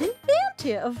 isn't that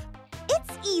inventive?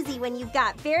 It's easy when you've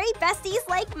got very besties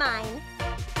like mine.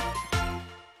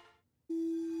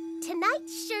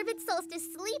 Tonight's Sherbet Solstice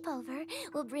sleepover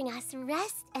will bring us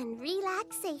rest and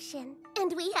relaxation.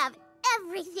 And we have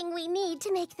everything we need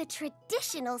to make the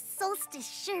traditional solstice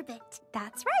sherbet.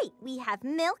 That's right. We have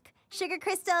milk, sugar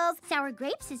crystals. Sour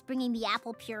Grapes is bringing the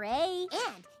apple puree.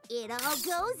 And it all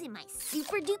goes in my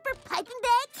super-duper piping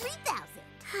bag 3000.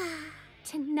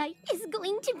 Tonight is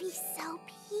going to be so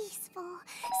peaceful,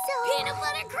 so... Peanut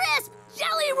butter crisp!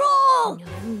 Jelly roll!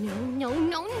 No.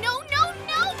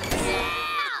 Yeah!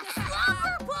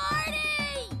 Slumber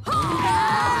party! Mom!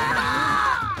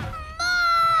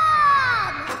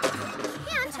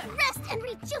 Can't rest and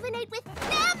rejuvenate with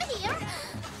them here.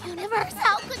 Universe,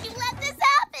 how could you let this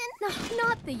happen? No,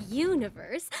 not the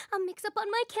universe. A mix-up on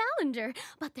my calendar.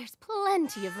 But there's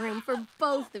plenty of room for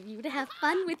both of you to have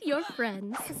fun with your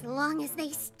friends. As long as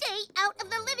they stay out of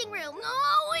the living room.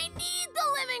 Oh, we need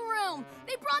the living room!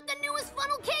 They brought the newest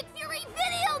Funnel Cake Fury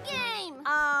video game!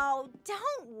 Oh,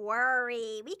 don't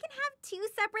worry. We can have 2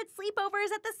 separate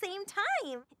sleepovers at the same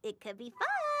time. It could be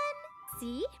fun.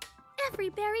 See? Every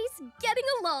berry's getting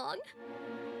along.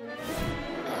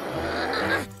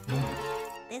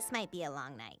 This might be a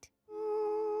long night.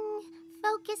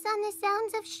 Focus on the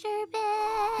sounds of sherbet.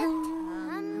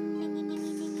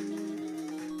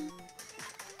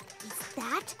 Is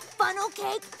that Funnel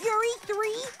Cake Fury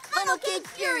 3? Funnel Cake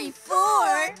Fury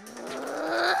 4?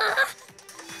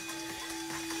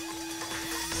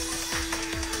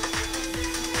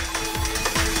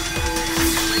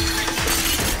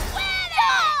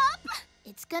 Stop!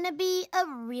 It's gonna be a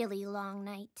really long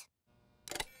night.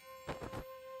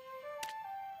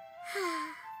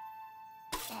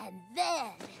 And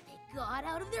then they got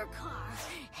out of their car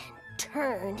and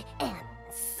turned and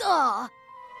saw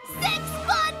 6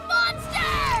 fun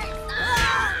monsters!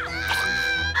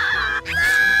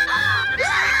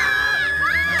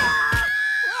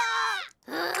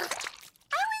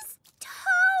 I was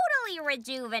totally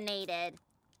rejuvenated.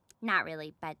 Not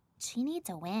really, but she needs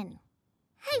a win.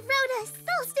 I wrote a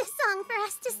solstice song for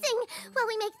us to sing while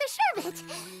we make the sherbet.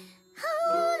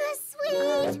 Oh, the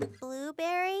sweet.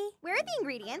 Blueberry? Where are the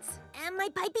ingredients? And my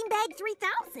piping bag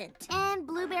 3000. And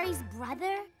Blueberry's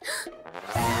brother?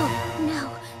 Oh,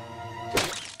 no.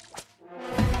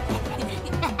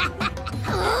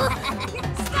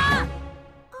 Stop!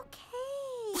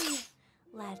 Okay.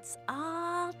 Let's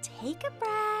all take a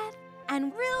breath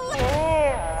and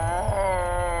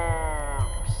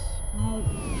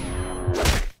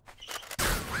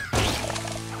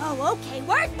Oh, okay,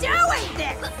 we're doing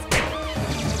this!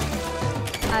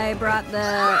 I brought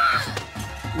the...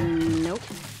 Nope.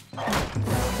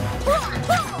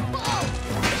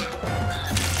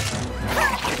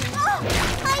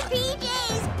 My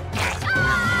PJs!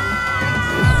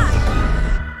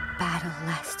 Battle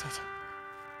lasted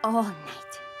all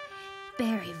night.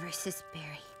 Berry versus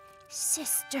berry.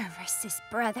 Sister versus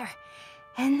brother.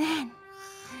 And then...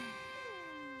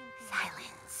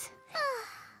 silence.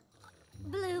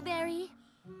 Blueberry,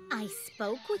 I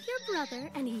spoke with your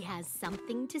brother, and he has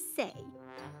something to say.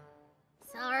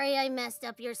 Sorry I messed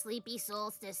up your sleepy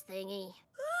solstice thingy.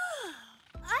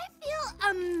 I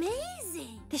feel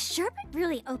amazing. The sherbet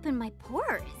really opened my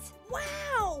pores.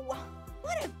 Wow!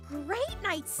 What a great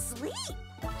night's sleep.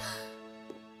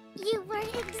 you were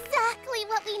exactly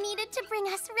what we needed to bring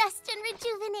us rest and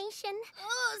rejuvenation.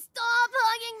 Oh, stop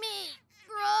hugging me!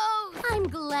 Gross! I'm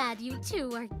glad you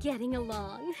two are getting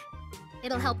along.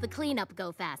 It'll help the cleanup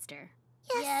go faster.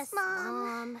 Yes,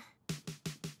 Mom.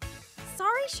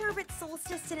 Sorry Sherbet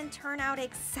Solstice didn't turn out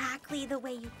exactly the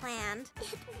way you planned.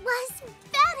 It was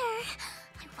better.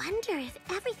 I wonder if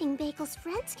Everything Bagel's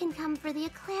friends can come for the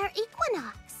Eclair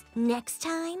Equinox. Next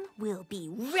time, we'll be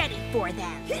ready for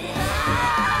them.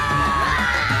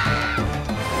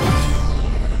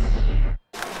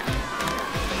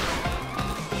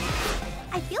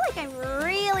 I feel like I'm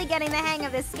really getting the hang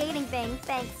of this skating thing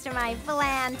thanks to my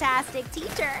fantastic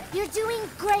teacher. You're doing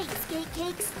great, Skate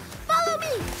Cakes. Follow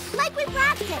me, like we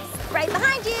practiced. Right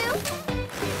behind you.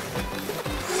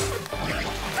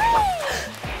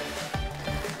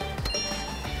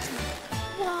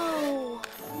 Whoa.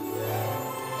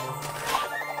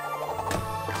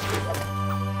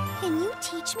 Can you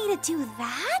teach me to do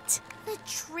that? The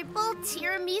triple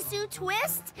tiramisu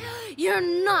twist? You're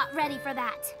not ready for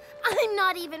that. I'm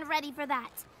not even ready for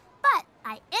that. But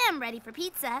I am ready for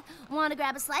pizza. Want to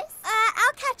grab a slice?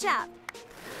 I'll catch up.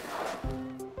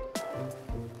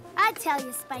 I tell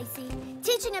you, Spicy,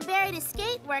 teaching a berry to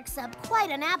skate works up quite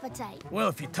an appetite. Well,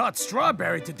 if you taught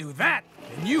Strawberry to do that,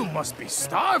 then you must be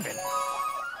starving.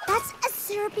 That's a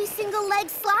syrupy single leg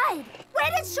slide. Where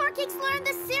did Shortcakes learn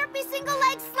the syrupy single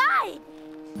leg slide?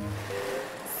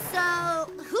 So,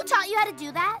 who taught you how to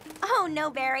do that? Oh, no,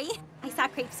 Barry. I saw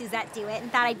Crepe Suzette do it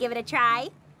and thought I'd give it a try.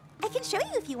 I can show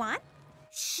you if you want.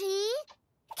 She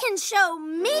can show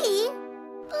me?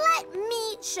 Let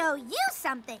me show you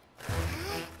something.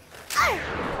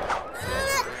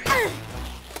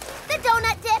 The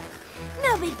donut dip.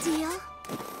 No big deal.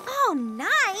 Oh,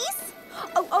 nice.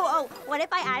 Oh, what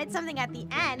if I added something at the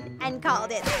end and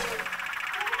called it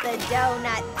the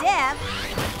donut dip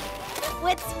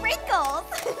with sprinkles.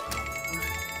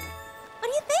 What do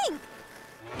you think?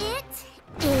 It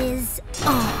is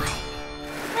on.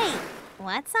 Wait,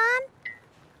 what's on?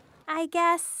 I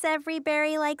guess every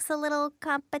berry likes a little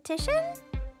competition,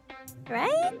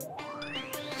 right?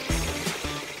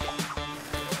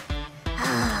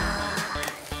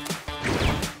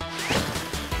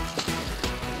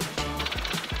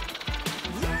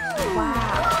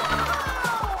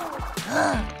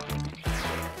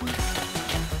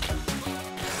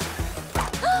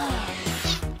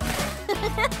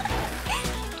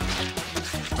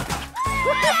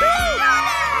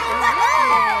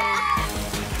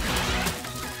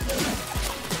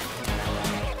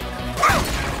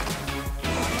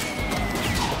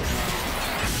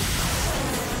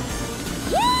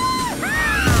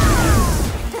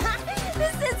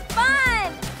 This is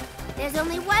fun! There's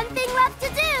only one thing left to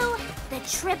do. The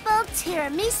triple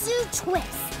tiramisu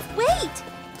twist. Wait!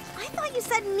 I thought you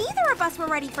said neither of us were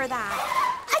ready for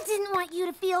that. I didn't want you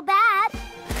to feel bad.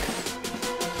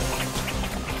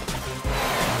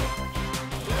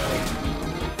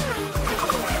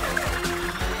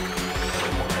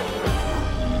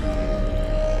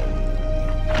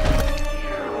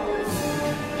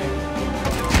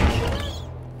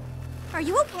 Are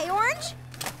you okay, Orange?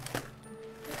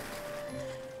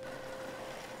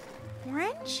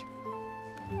 Orange?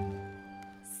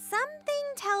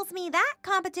 Something tells me that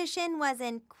competition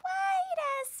wasn't quite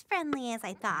as friendly as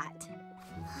I thought.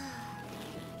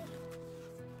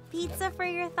 Pizza for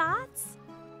your thoughts?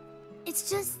 It's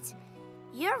just,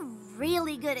 you're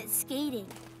really good at skating.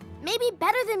 Maybe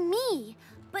better than me,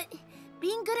 but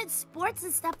being good at sports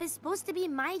and stuff is supposed to be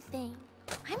my thing.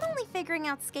 I'm only figuring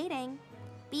out skating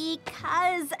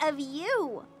because of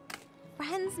you.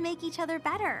 Friends make each other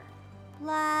better.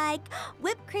 Like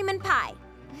whipped cream and pie.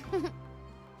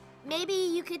 Maybe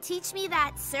you could teach me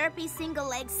that syrupy single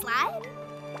leg slide?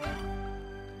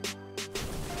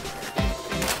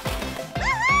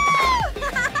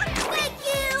 Thank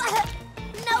you!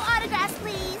 No autographs,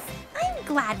 please. I'm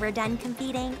glad we're done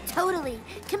competing. Totally.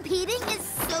 Competing is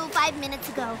so 5 minutes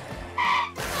ago.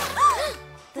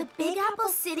 The Big Apple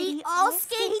City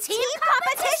All-Skate Team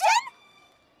Competition?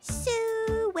 So,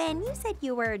 when you said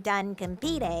you were done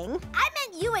competing... I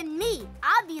meant you and me,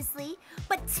 obviously.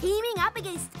 But teaming up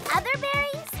against other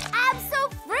berries?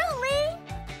 Abso-fruitly!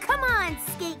 Come on,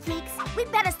 Skate Cakes. We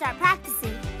better start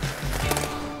practicing.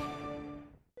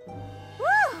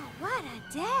 Woo! What a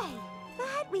day!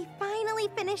 Glad we finally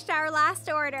finished our last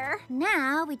order.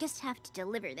 Now we just have to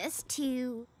deliver this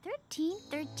to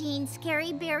 1313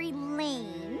 Scary Berry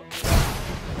Lane.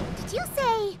 Did you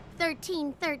say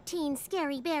 1313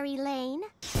 Scary Berry Lane?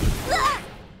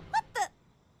 What the?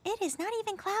 It is not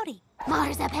even cloudy.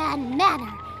 Marzipan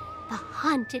Manor, the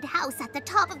haunted house at the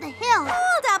top of the hill.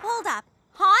 Hold up.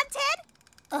 Haunted?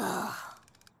 Ugh.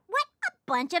 What a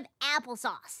bunch of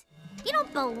applesauce. You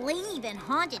don't believe in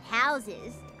haunted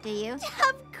houses, do you?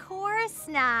 Of course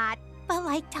not. But,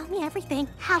 like, tell me everything.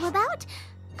 How about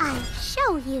I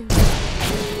show you?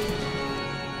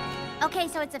 Okay,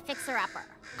 so it's a fixer-upper.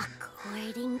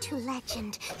 According to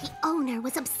legend, the owner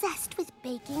was obsessed with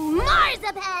baking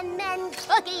marzipan men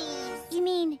cookies. You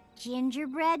mean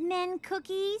gingerbread men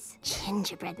cookies?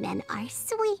 Gingerbread men are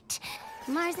sweet.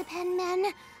 Marzipan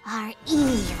men are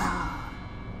evil.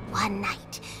 One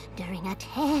night, during a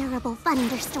terrible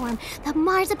thunderstorm, the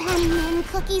marzipan men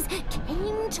cookies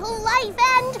came to life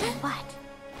and... What?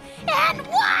 And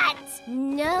what?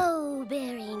 No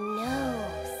berry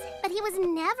knows. But he was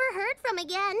never heard from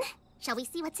again. Shall we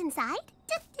see what's inside?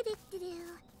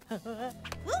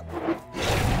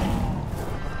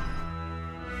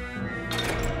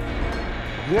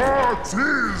 What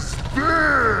is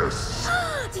this?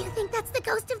 Do you think that's the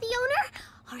ghost of the owner?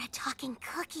 Or a talking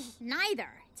cookie?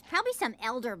 Neither. It's probably some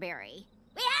elderberry.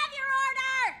 We have your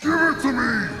order! Give it to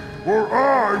me, or I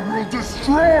will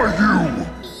destroy you!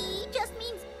 He just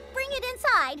means bring it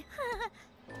inside.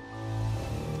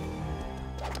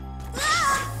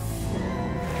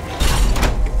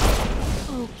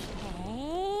 Okay.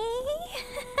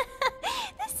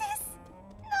 This is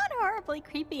not horribly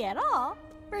creepy at all.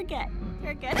 We're good.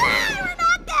 We're good. We're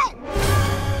not good!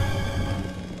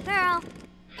 Girl,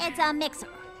 it's a mixer.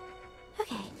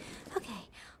 Okay.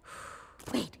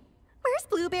 Wait, where's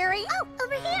Blueberry? Oh,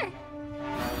 over here.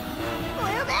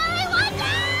 Blueberry, watch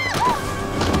out!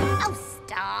 Oh,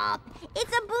 stop.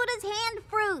 It's a Buddha's hand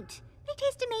fruit. They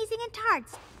taste amazing in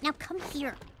tarts. Now come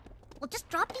here. We'll just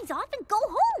drop these off and go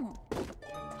home.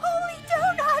 Holy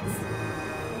donuts!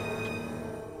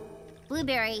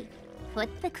 Blueberry, put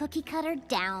the cookie cutter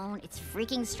down. It's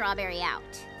freaking strawberry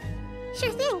out.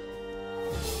 Sure thing.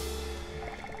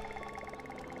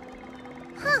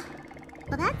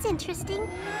 That's interesting.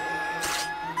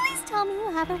 Please tell me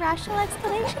you have a rational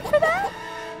explanation for that.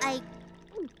 I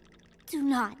do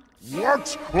not.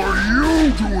 What are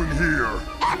you doing here?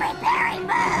 Every berry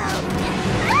move!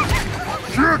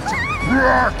 Get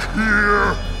back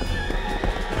here!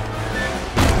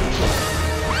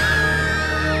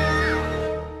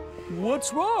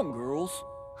 What's wrong, girls?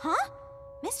 Huh?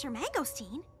 Mr.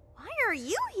 Mangosteen, why are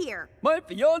you here? My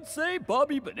fiance,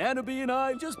 Bobby Banana Bee, and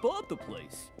I just bought the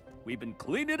place. We've been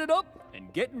cleaning it up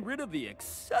and getting rid of the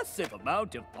excessive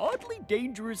amount of oddly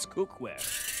dangerous cookware.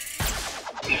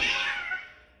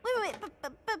 Wait, but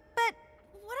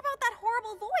what about that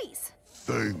horrible voice?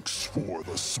 Thanks for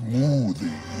the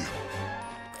smoothie.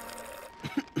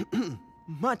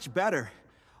 Much better.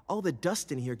 All the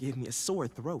dust in here gave me a sore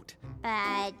throat.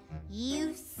 But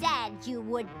you said you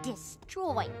would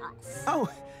destroy us. Oh,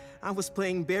 I was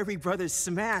playing Berry Brothers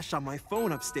Smash on my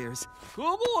phone upstairs.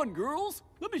 Come on, girls.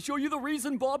 Let me show you the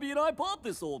reason Bobby and I bought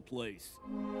this old place.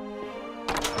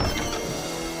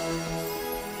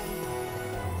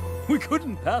 We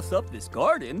couldn't pass up this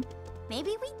garden.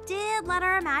 Maybe we did let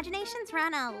our imaginations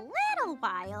run a little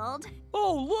wild.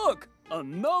 Oh, look!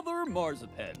 Another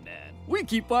marzipan man. We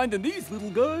keep finding these little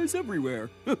guys everywhere.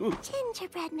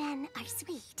 Gingerbread men are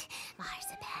sweet.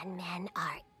 Marzipan men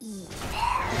are evil.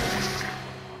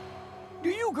 Do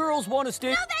you girls want to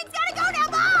stay? No thanks, gotta go now,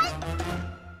 bye!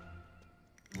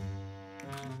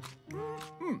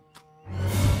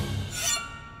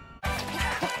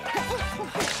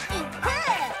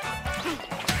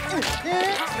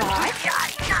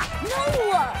 No!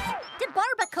 The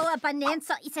barbacoa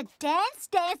bonanza is a dance,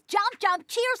 jump,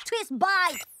 cheers, twist,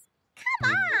 bye!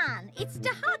 Come on! It's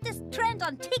the hottest trend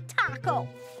on TikTok.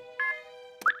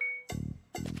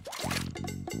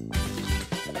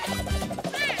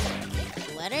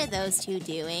 What are those two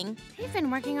doing? They've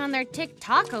been working on their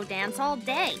TikTok dance all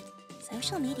day.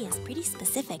 Social media's pretty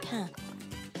specific, huh?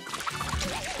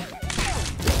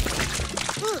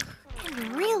 Ugh,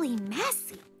 and really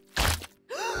messy.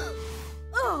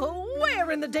 Oh, where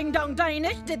in the ding-dong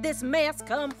Danish did this mess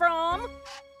come from?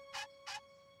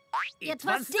 It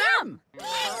was them!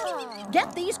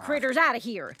 Get these critters out of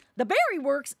here. The Berry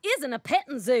Works isn't a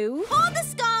petting zoo. Hold the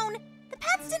scone! The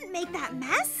pets didn't make that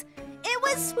mess. It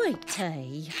was... Sweet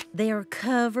tea, they're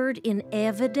covered in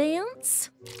evidence.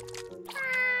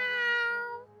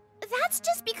 That's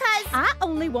just because... I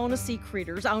only want to see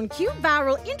critters on cute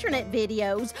viral internet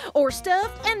videos or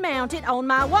stuffed and mounted on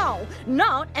my wall,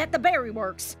 not at the Berry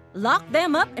Works. Lock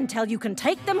them up until you can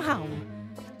take them home.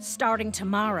 Starting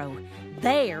tomorrow,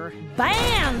 they're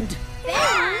banned!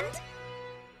 Banned?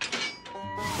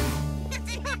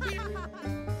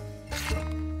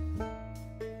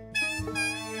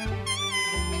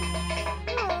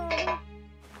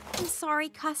 I'm sorry,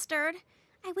 Custard.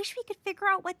 I wish we could figure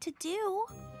out what to do.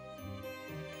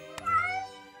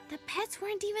 The pets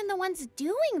weren't even the ones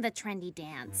doing the trendy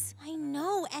dance. I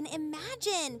know, and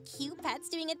imagine cute pets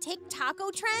doing a TikTok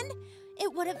trend.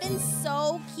 It would have been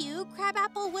so cute.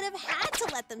 Crabapple would have had to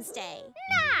let them stay.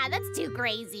 Nah, that's too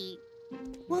crazy.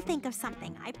 We'll think of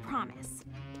something, I promise.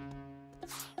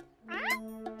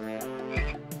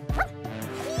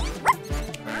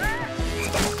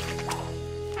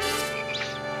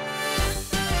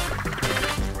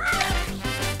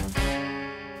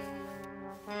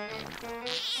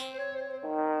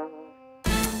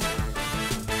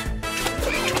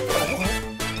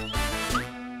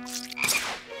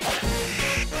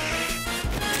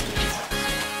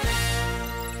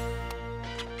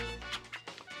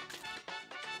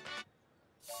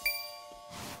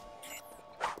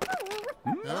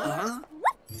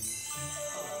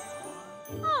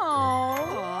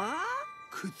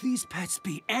 Could these pets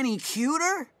be any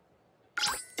cuter?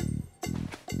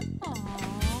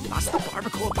 That's the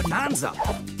barbacoa bonanza.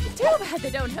 Too bad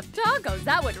they don't have tacos.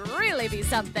 That would really be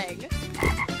something.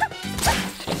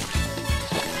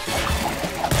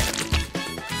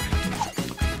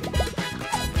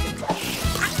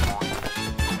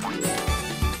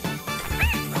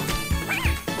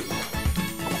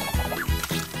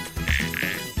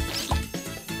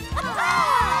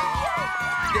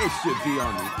 This should be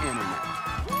on the internet.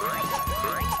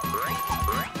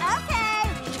 Okay,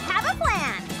 we have a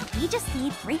plan. We just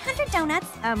need 300 donuts,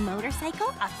 a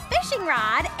motorcycle, a fishing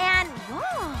rod, and...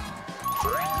 Whoa.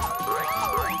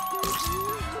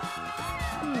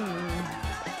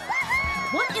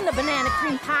 What in the banana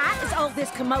cream pie is all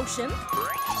this commotion?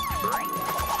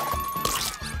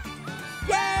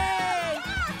 Yay!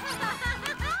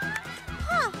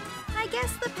 Huh, I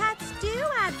guess the pets do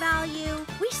add value.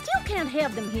 We still can't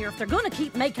have them here if they're gonna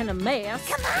keep making a mess.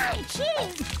 Come on,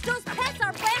 cheating! Those pets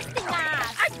are blasting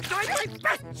us! I'm doing my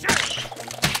best,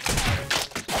 sir!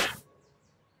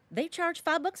 They charge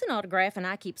 $5 an autograph, and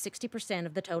I keep 60%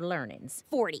 of the total earnings.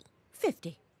 40.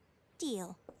 50.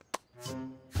 Deal.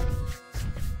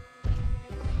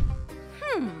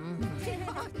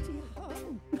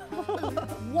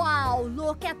 Wow,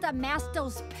 look at the mess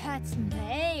those pets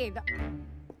made.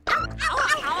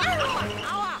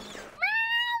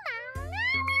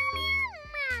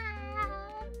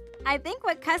 I think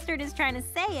what Custard is trying to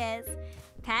say is,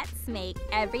 pets make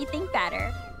everything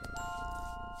better.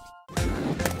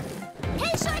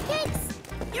 Hey, Shortcakes!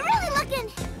 You're really looking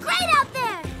great out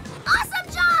there! Awesome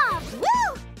job!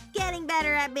 Woo! Getting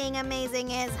better at being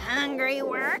amazing is hungry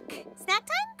work. Snack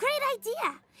time? Great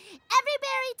idea! Every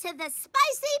berry to the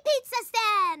spicy pizza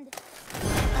stand!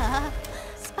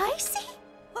 Spicy?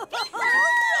 Oh,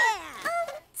 yeah!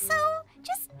 So,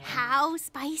 just how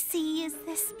spicy is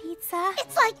this pizza?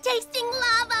 It's like tasting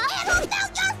lava! It'll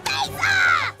melt your face!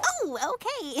 Ah! Oh,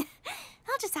 okay.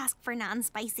 I'll just ask for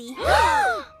non-spicy.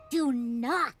 Do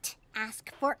not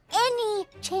ask for any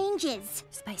changes.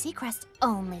 Spicy Crust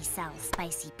only sells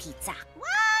spicy pizza.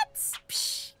 What?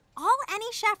 Psh. All any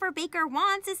chef or baker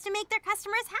wants is to make their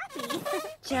customers happy.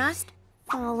 Just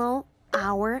follow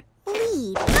our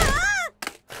lead.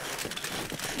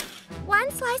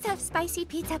 One slice of spicy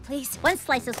pizza, please. One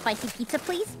slice of spicy pizza,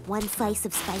 please. One slice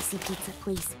of spicy pizza,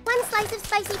 please. One slice of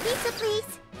spicy pizza,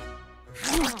 please.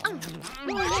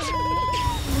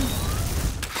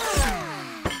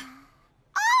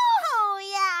 Oh,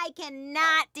 yeah, I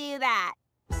cannot do that.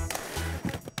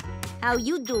 How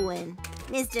you doing,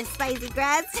 Mr. Spicy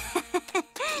Crust?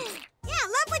 Yeah,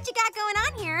 love what you got going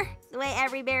on here. The way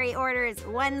every berry orders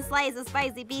one slice of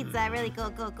spicy pizza. Really cool,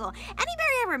 cool, cool. Any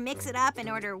berry ever mix it up and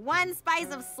order one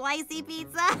slice of slicey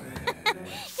pizza?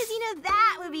 Because you know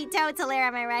that would be total,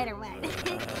 am I right or what?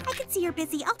 I can see you're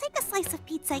busy. I'll take a slice of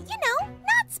pizza, you know,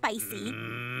 not spicy.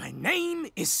 My name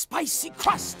is Spicy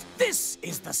Crust. This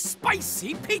is the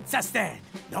spicy pizza stand.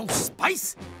 No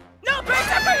spice, no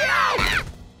pizza for you!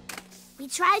 We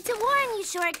tried to warn you,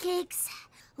 Shortcakes.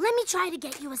 Let me try to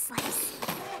get you a slice.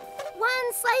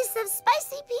 One slice of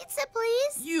spicy pizza,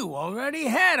 please. You already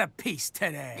had a piece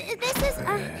today. This is,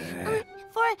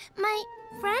 for my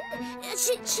friend.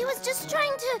 She was just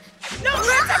trying to... No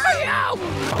pizza for you!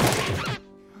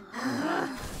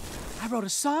 I wrote a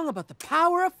song about the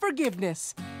power of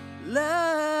forgiveness.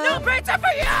 Love. No pizza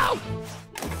for you!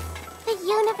 The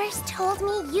universe told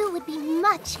me you would be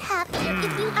much happier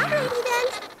if you... Alrighty then.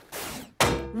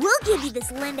 We'll give you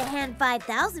this lend a hand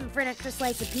 5,000 for an extra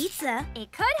slice of pizza.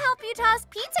 It could help you toss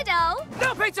pizza dough.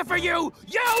 No pizza for you!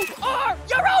 You are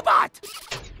your robot!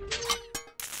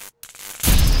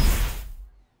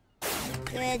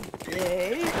 Good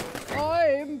day.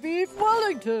 I'm Beef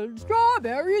Wellington,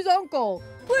 Strawberry's uncle.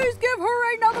 Please give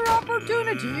her another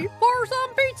opportunity for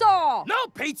some pizza. No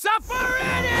pizza for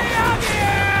any of you!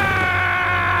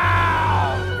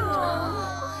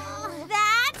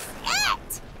 That's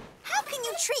it! How can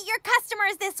you treat your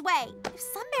customers this way? If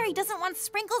some berry doesn't want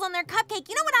sprinkles on their cupcake,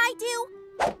 you know what I do?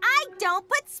 I don't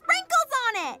put sprinkles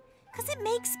on it, because it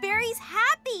makes berries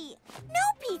happy. No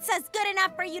pizza's good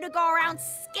enough for you to go around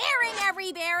scaring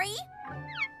every berry.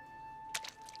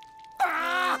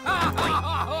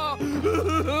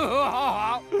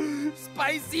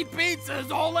 Spicy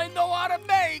pizza's all I know how to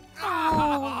make.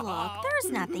 Oh, look,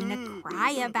 there's nothing to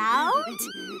cry about.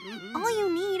 All you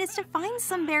need is to find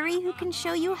some berry who can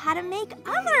show you how to make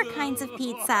other kinds of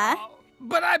pizza.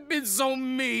 But I've been so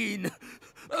mean.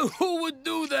 Who would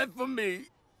do that for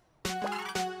me?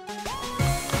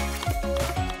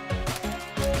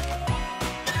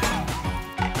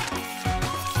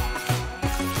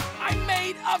 I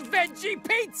made a veggie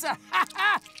pizza,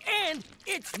 and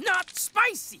it's not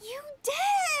spicy. You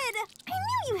did! I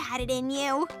knew you had it in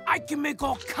you. I can make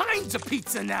all kinds of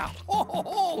pizza now.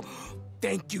 Oh.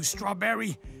 Thank you,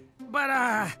 Strawberry. But,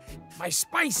 my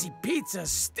spicy pizza's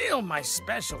still my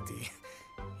specialty.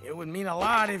 It would mean a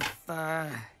lot if,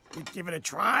 you'd give it a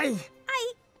try.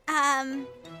 Well,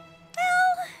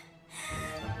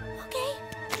 okay.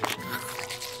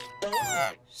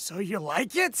 So you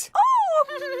like it? Oh,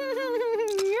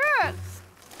 yes.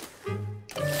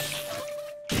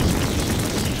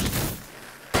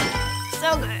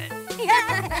 So good.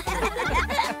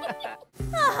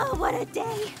 Oh, what a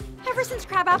day. Ever since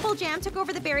Crabapple Jam took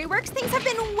over the Berry Works, things have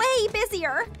been way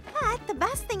busier. But the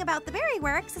best thing about the Berry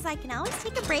Works is I can always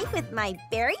take a break with my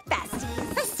berry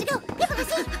besties. Let's go.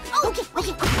 Oh, okay. Oh,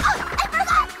 I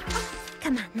forgot.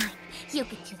 Come on, Mime. You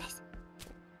can do this.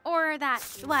 Or that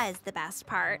was the best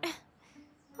part.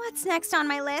 What's next on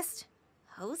my list?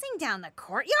 Hosing down the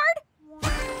courtyard?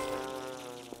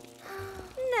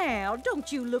 Now,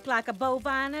 don't you look like a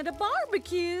bovine at a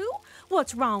barbecue?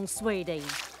 What's wrong, sweetie?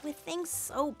 With things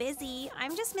so busy,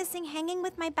 I'm just missing hanging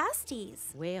with my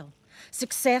besties. Well,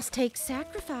 success takes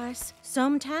sacrifice.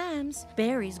 Sometimes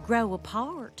berries grow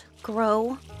apart.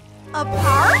 Grow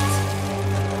apart?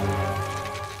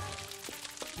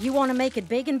 You want to make it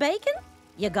big and bacon?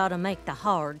 You gotta make the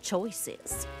hard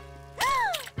choices.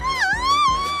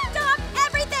 Stop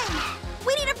everything!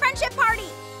 We need a friendship party!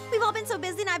 We've all been so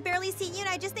busy and I've barely seen you, and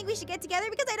I just think we should get together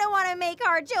because I don't want to make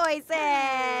hard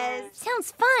choices.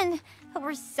 Sounds fun, but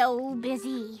we're so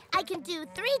busy. I can do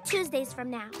 3 Tuesdays from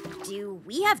now. Do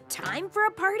we have time for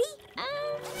a party?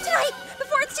 Tonight,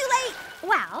 before it's too late!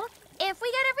 Well, if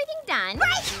we get everything done...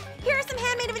 Right! Here are some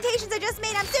handmade invitations I just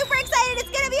made. I'm super excited.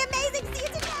 It's gonna be amazing. See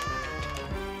you tonight!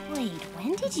 Wait,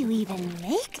 when did you even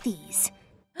make these?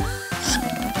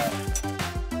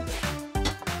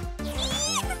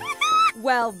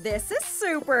 Well, this is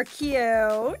super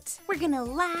cute. We're gonna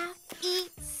laugh,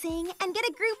 eat, sing, and get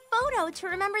a group photo to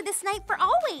remember this night for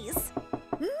always.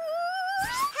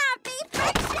 Happy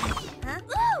friendship! Huh?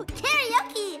 Ooh,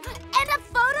 karaoke! And a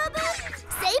photo booth!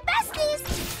 Say besties!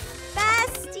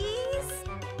 Besties?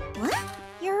 What?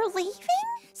 You're leaving?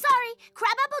 Sorry,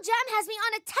 Crabapple Jam has me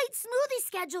on a tight smoothie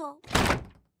schedule.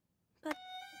 But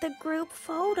the group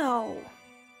photo.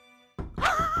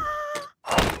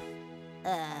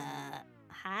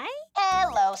 Hi?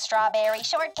 Hello, Strawberry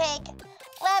Shortcake.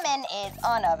 Lemon is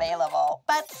unavailable,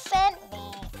 but sent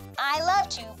me. I love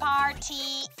to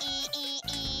party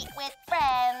with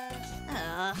friends.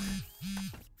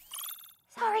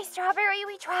 Sorry, Strawberry,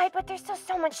 we tried, but there's still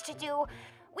so much to do.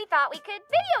 We thought we could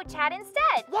video chat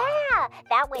instead. Yeah,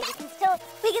 that way we can still...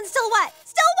 We can still what?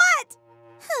 Still what?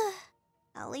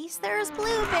 At least there's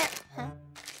Blueberry. Huh?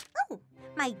 Oh,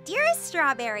 my dearest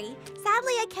Strawberry.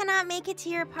 Sadly, I cannot make it to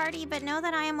your party, but know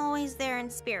that I am always there in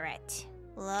spirit.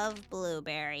 Love,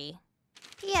 Blueberry.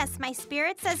 P.S. My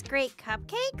spirit says great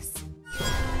cupcakes.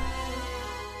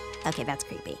 Okay, that's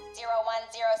creepy.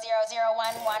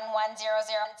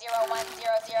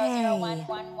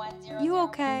 010001100010001000111. You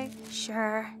okay?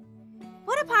 Sure.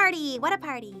 What a party! What a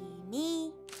party!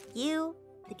 Me, you,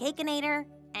 the Cakeinator,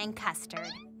 and Custard.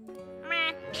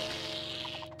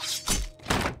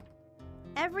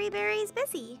 Every berry's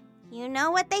busy. You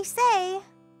know what they say.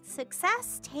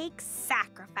 Success takes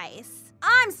sacrifice.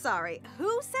 I'm sorry,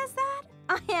 who says that?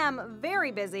 I am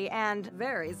very busy and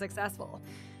very successful.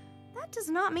 That does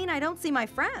not mean I don't see my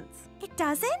friends. It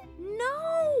doesn't?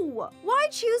 No! Why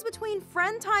choose between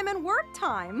friend time and work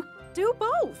time? Do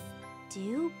both.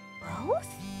 Do both?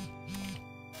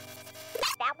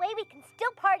 That way we can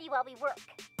still party while we work.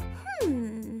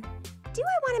 Do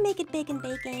I want to make it big and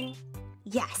bacon?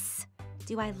 Yes.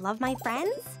 Do I love my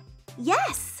friends?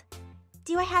 Yes.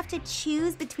 Do I have to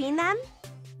choose between them?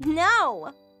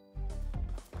 No.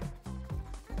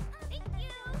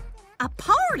 A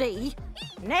party?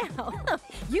 Now,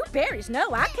 you berries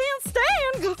know I can't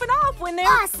stand goofing off when they're...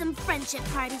 Awesome friendship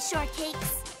party,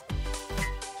 Shortcakes.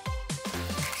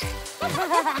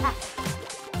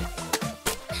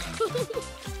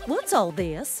 What's all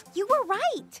this? You were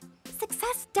right.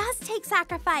 Success does take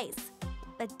sacrifice.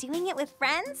 But doing it with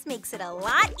friends makes it a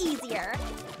lot easier.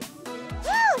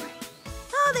 Woo!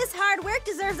 Oh, this hard work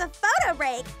deserves a photo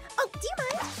break. Oh, do you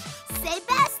mind? Say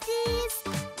besties!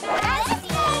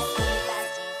 Besties!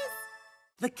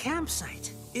 The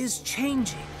campsite is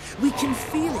changing. We can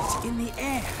feel it in the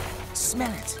air,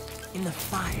 smell it in the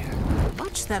fire.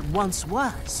 Much that once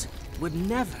was would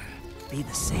never be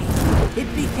the same. It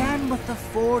began with the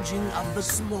forging of the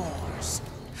s'mores.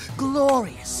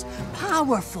 Glorious,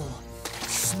 powerful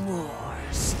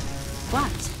s'mores.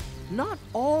 But not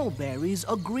all berries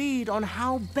agreed on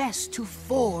how best to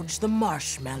forge the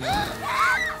marshmallow.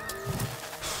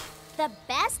 The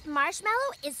best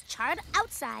marshmallow is charred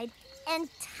outside and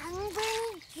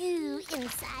tumbling goo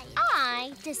inside.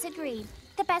 I disagree.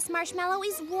 The best marshmallow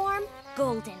is warm,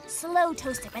 golden, slow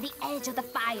toasted by the edge of the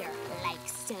fire, like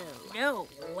so. No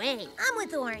way. I'm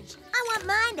with Orange. I want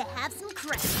mine to have some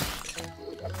crust.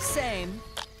 Same.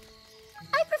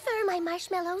 I prefer my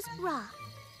marshmallows raw.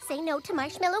 Say no to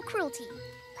marshmallow cruelty.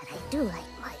 But I do like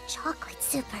my chocolate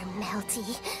super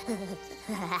melty.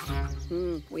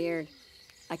 Weird.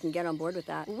 I can get on board with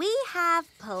that. We have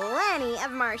plenty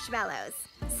of marshmallows,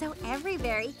 so every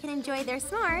berry can enjoy their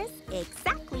s'mores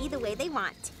exactly the way they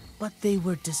want. But they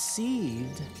were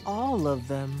deceived, all of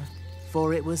them,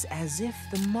 for it was as if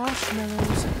the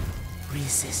marshmallows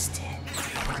resisted.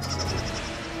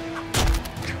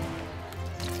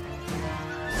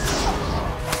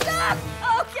 Stop!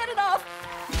 Oh, get it off!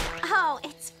 Oh,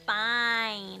 it's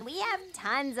fine. We have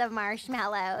tons of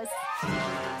marshmallows.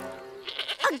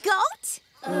 A goat?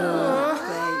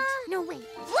 No, wait.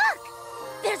 Look!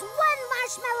 There's one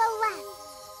marshmallow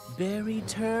left. Berry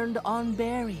turned on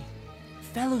berry.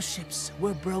 Fellowships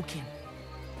were broken.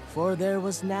 For there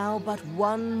was now but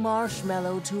one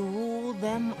marshmallow to rule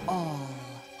them all.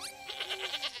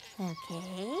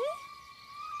 Okay.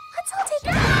 Let's all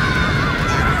take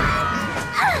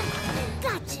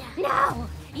Gotcha. No,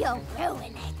 you'll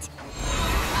ruin it.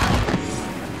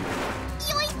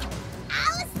 Yoink!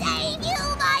 I'll save you,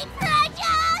 my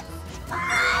precious!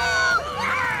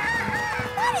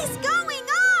 What is going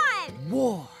on?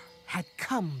 War had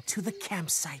come to the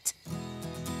campsite.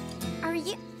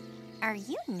 Are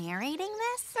you narrating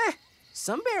this?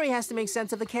 Some berry has to make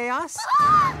sense of the chaos.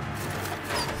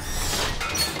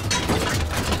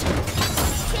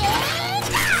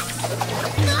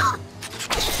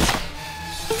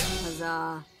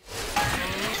 Huzzah.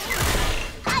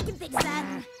 I can fix that.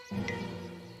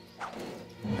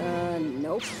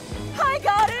 Nope. I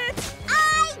got it!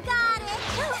 I got it!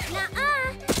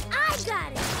 Nuh-uh, I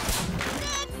got it!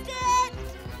 Fixed it!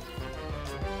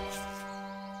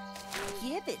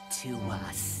 Give it to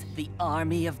us. The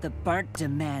army of the burnt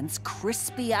demands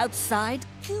crispy outside,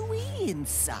 gooey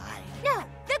inside. No,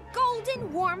 the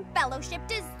Golden Warm Fellowship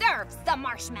deserves the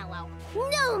marshmallow.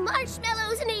 No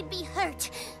marshmallows need be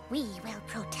hurt. We will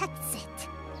protect it.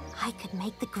 I could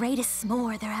make the greatest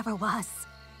s'more there ever was.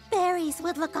 Berries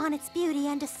would look on its beauty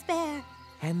and despair.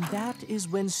 And that is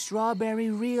when Strawberry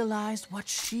realized what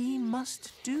she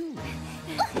must do.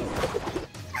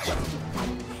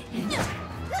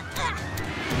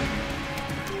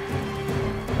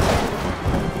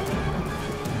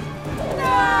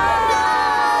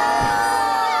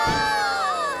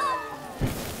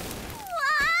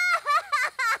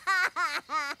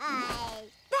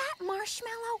 That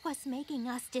marshmallow was making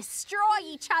us destroy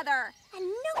each other. And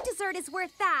no dessert is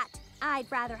worth that. I'd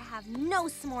rather have no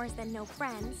s'mores than no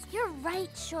friends. You're right,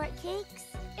 Shortcakes.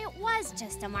 It was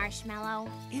just a marshmallow.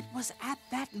 It was at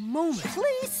that moment.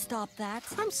 Please stop that.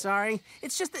 I'm sorry.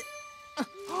 It's just that...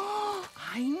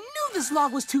 I knew this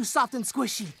log was too soft and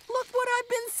squishy. Look what I've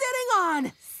been sitting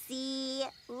on. See,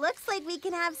 looks like we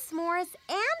can have s'mores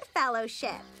and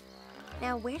fellowship.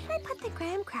 Now, where did I put the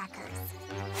graham crackers?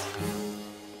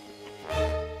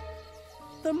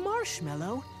 The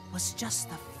marshmallow was just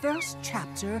the first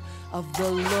chapter of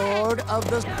the Lord of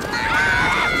the...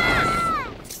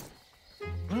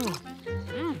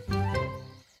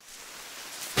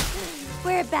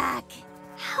 We're back.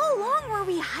 How long were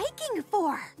we hiking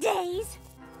for? Days?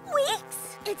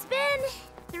 Weeks? It's been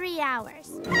 3 hours.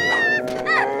 A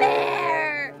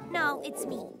bear! No, it's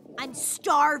me. I'm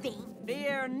starving.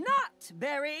 Fear not,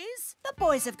 berries. The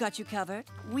boys have got you covered.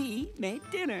 We made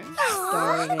dinner.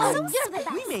 Oh, you're the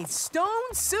best. We made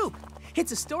stone soup.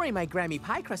 It's a story my Grammy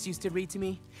Pie Crust used to read to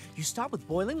me. You start with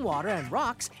boiling water and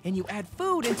rocks, and you add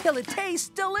food until it tastes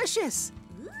delicious.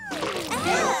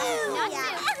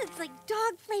 It's like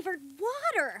dog-flavored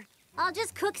water. I'll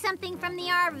just cook something from the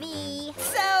RV.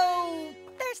 So,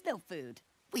 there's no food.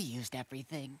 We used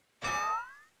everything.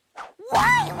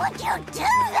 Why would you do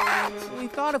that? We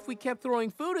thought if we kept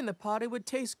throwing food in the pot, it would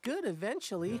taste good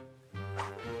eventually.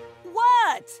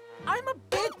 What? I'm a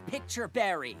big picture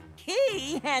berry.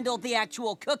 He handled the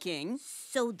actual cooking.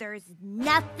 So there's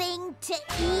nothing to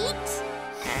eat?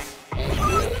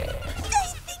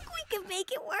 I think we can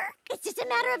make it work. It's just a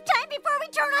matter of time before we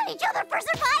turn on each other for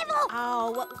survival.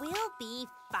 Oh, we'll be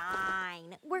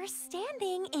fine. We're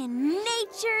standing in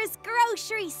nature's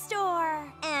grocery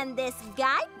store. And this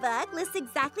guidebook lists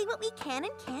exactly what we can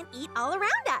and can't eat all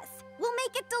around us. We'll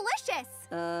make it delicious.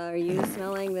 Are you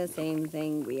smelling the same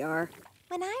thing we are?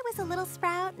 When I was a little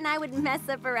sprout and I would mess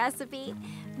up a recipe,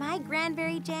 my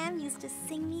Granberry Jam used to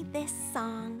sing me this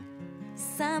song.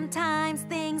 Sometimes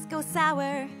things go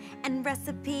sour and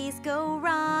recipes go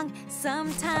wrong.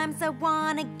 Sometimes I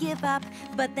wanna give up,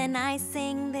 but then I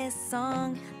sing this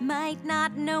song. Might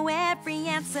not know every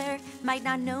answer, might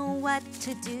not know what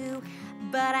to do,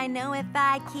 but I know if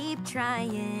I keep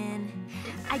trying,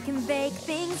 I can make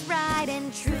things right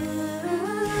and true.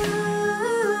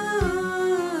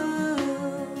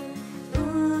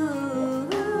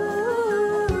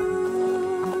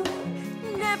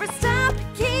 Never stop,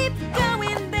 keep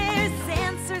going, there's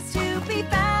answers to be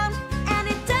found, and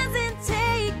it doesn't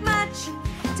take much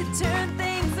to turn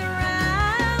things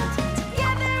around.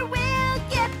 Together we'll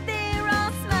get there,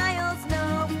 all smiles,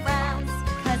 no frowns,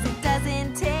 'cause it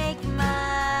doesn't take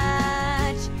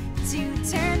much to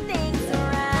turn things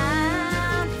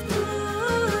around.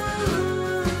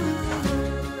 Ooh.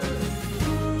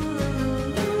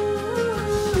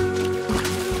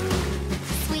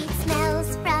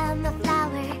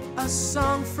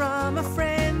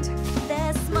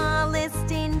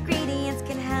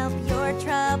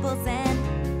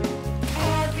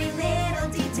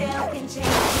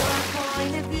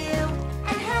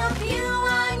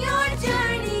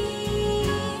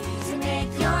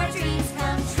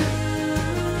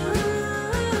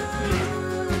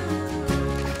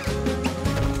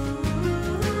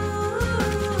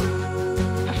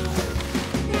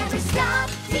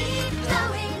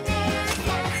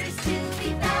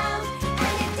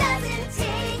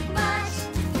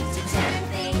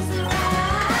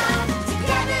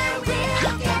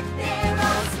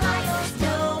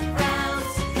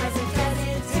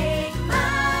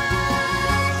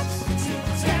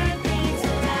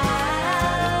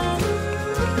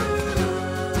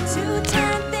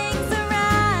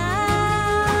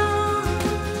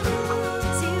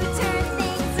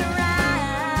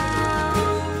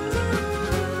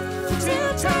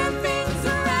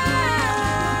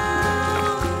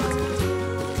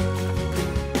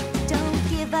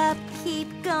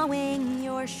 keep going,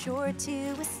 you're sure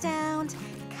to astound.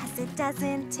 'Cause it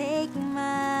doesn't take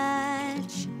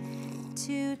much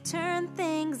to turn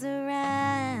things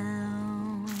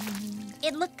around.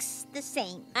 It looks the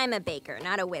same. I'm a baker,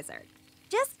 not a wizard.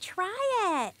 Just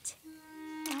try it.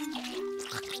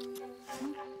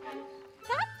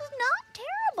 That's not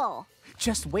terrible.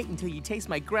 Just wait until you taste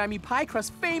my Grammy Pie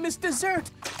Crust famous dessert,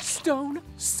 Stone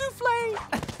Souffle.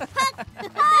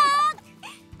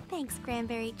 Thanks,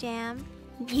 Cranberry Jam.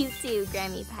 You too,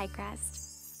 Grammy Pie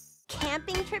Crust.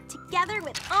 Camping trip together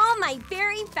with all my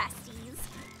berry besties.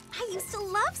 I used to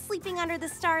love sleeping under the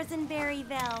stars in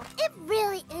Berryville. It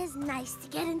really is nice to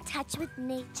get in touch with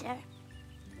nature.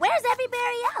 Where's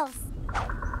everybody else?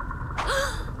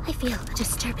 I feel a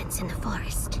disturbance in the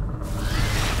forest.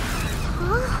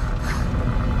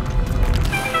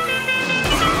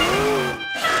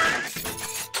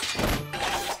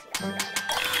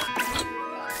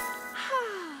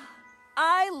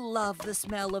 I love the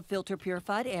smell of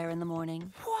filter-purified air in the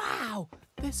morning. Wow,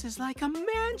 this is like a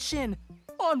mansion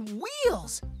on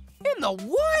wheels in the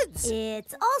woods.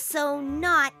 It's also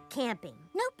not camping.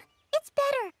 Nope, it's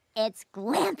better. It's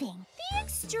glamping. The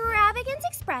Extravagance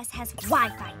Express has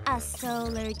Wi-Fi, a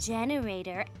solar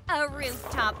generator, a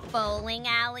rooftop bowling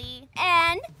alley,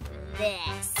 and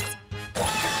this.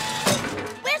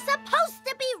 We're supposed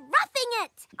to be roughing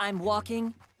it! I'm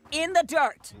walking in the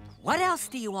dirt. What else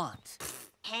do you want?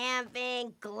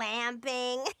 Camping,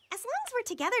 glamping. As long as we're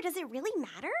together, does it really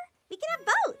matter? We can have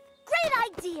both. Great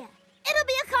idea! It'll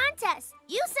be a contest.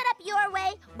 You set up your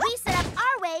way, we set up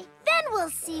our way, then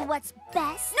we'll see what's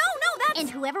best. No, that's... And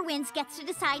whoever wins gets to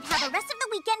decide how the rest of the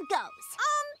weekend goes.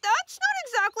 That's not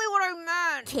exactly what I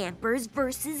meant. Campers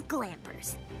versus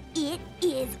glampers. It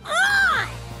is on!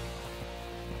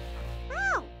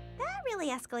 Wow, that really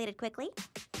escalated quickly.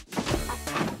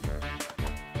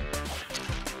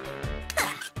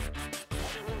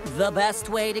 The best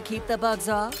way to keep the bugs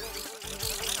off?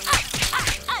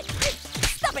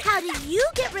 Stop it! How do you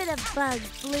get rid of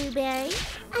bugs, Blueberry?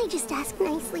 I just ask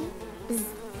nicely. Bzz,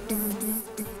 bzz, bzz,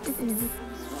 bzz, bzz.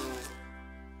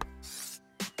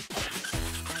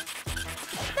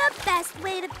 The best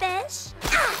way to fish?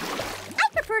 I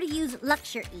prefer to use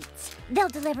Luxure Eats. They'll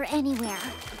deliver anywhere.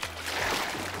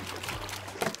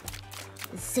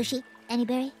 Sushi, any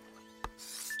berry?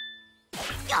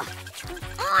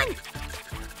 On!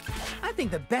 I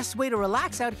think the best way to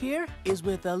relax out here is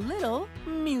with a little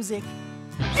music.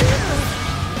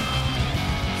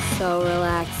 So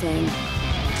relaxing.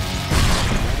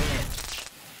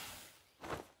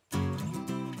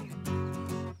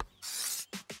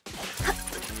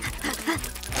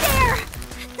 There!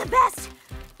 The best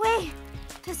way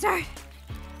to start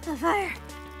the fire.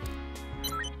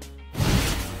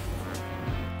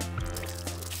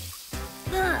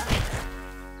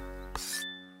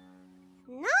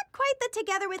 Not quite the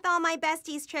together with all my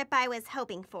besties trip I was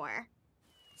hoping for.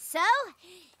 So,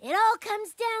 it all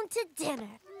comes down to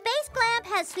dinner. Base Glamp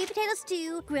has sweet potato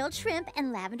stew, grilled shrimp,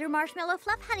 and lavender marshmallow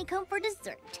fluff honeycomb for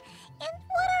dessert. And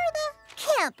what are the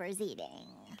campers eating?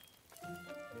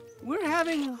 We're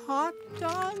having hot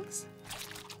dogs?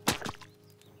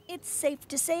 It's safe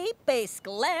to say Base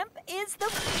Glamp is the...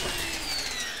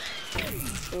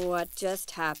 What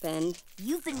just happened?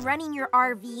 You've been running your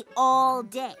RV all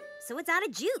day, so it's out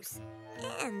of juice.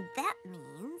 And that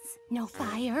means... No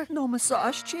fire, no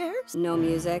massage chairs, no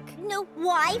music, no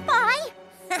Wi-Fi?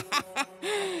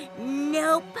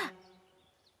 Nope.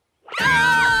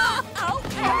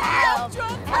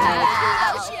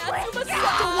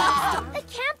 The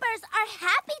campers are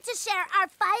happy to share our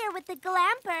fire with the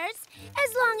glampers,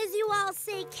 as long as you all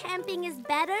say camping is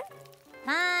better.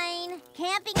 Fine.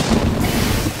 Camping is...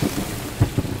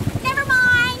 Never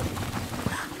mind!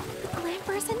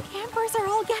 Glampers and campers are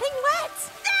all getting wet.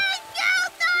 Thank you,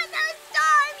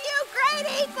 thunderstorm, you great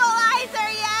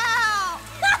equalizer, you!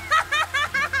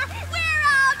 We're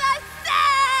all the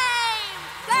same!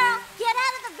 Girl, get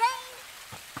out of the rain!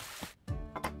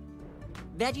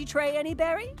 Veggie tray, any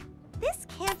berry? This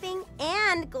camping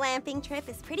and glamping trip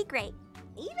is pretty great,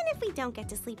 even if we don't get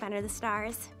to sleep under the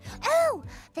stars. Oh,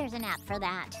 there's an app for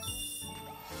that.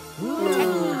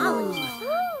 Technology.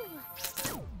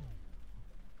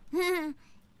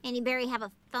 Any berry have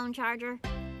a phone charger?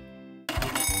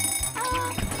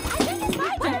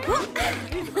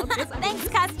 Thanks,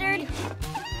 Custard.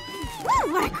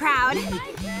 Woo, what a crowd.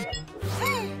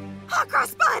 Hot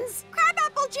cross buns!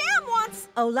 Crabapple jam wants...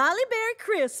 O'Lolly Berry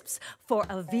Crisps for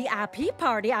a VIP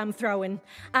party I'm throwing.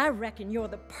 I reckon you're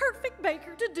the perfect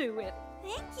baker to do it.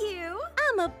 Thank you.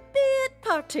 I'm a bit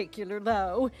particular,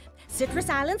 though. Citrus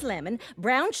Islands lemon,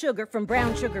 brown sugar from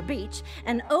Brown Sugar Beach,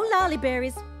 and O'Lolly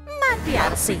Berry's Might be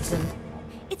out of season.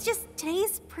 It's just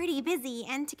today's pretty busy,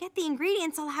 and to get the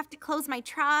ingredients, I'll have to close my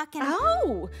truck and...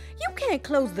 Oh, you can't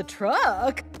close the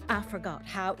truck. I forgot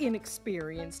how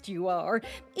inexperienced you are.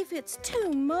 If it's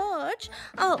too much,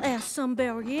 I'll ask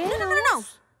somebody else. No.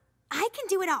 I can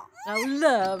do it all. Oh,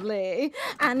 lovely.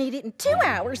 I need it in 2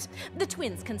 hours. The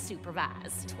twins can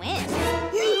supervise. Twins?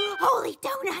 Holy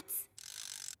donuts!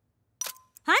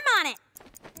 I'm on it.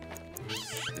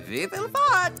 We will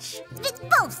watch. With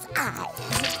both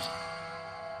eyes.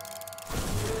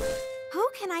 Who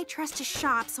can I trust to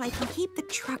shop so I can keep the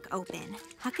truck open?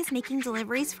 Huck is making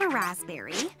deliveries for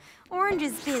Raspberry. Orange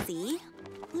is busy.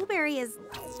 Blueberry is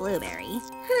blueberry.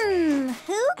 Who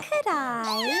could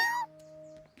I...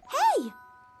 Hey,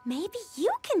 maybe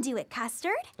you can do it,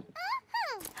 Custard.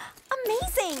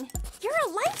 Amazing! You're a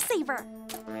lifesaver.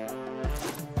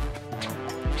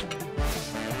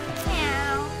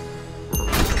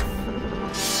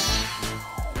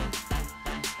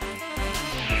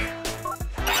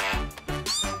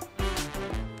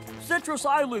 Citrus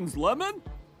Islands, Lemon?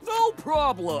 No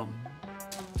problem.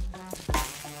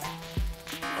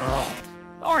 Ugh,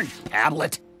 orange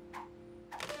tablet.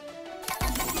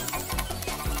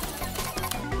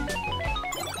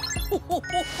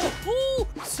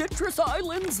 Citrus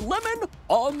Islands, Lemon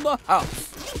on the house.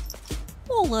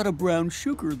 Won't let a brown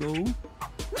sugar, though.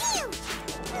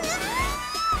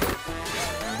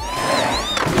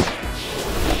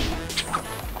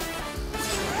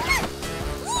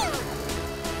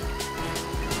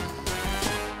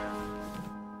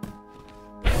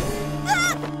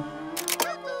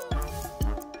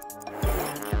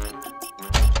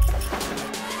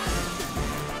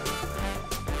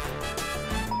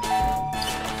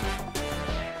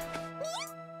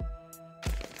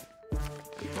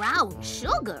 Brown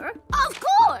sugar? Of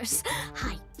course!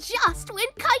 I just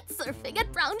went kite surfing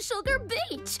at Brown Sugar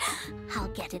Beach. I'll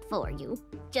get it for you.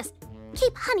 Just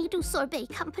keep Honeydew Sorbet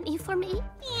company for me.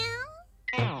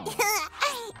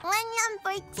 One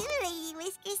number 2, Lady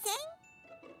Whiskerson.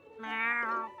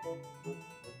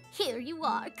 Here you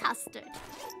are, Custard.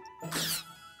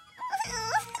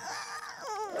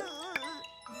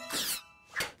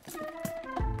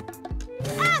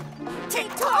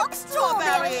 TikTok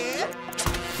strawberry.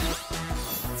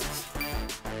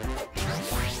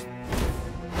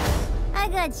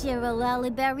 I got your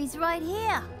lollyberries right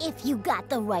here, if you got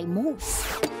the right moves.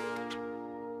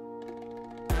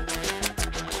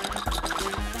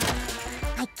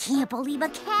 I can't believe a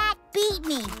cat beat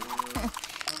me.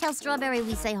 Tell Strawberry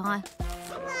we say hi.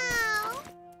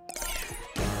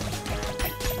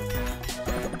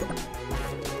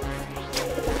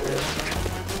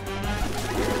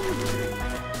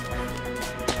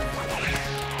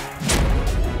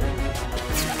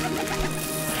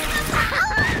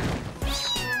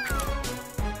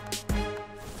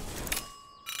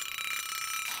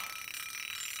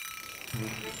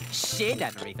 She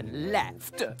never even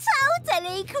left.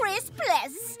 Totally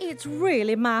Crispless. It's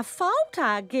really my fault,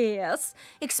 I guess.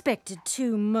 Expected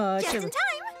too much. Just in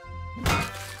time.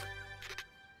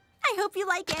 I hope you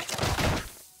like it.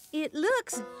 It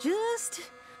looks just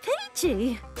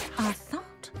peachy. I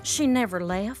thought she never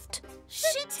left.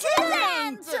 She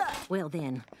didn't! Well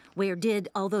then, where did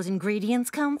all those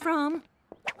ingredients come from?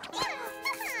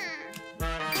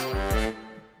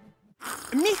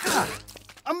 Mija!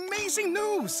 Amazing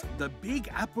news! The Big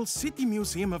Apple City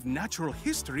Museum of Natural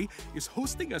History is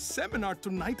hosting a seminar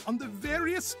tonight on the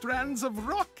various strands of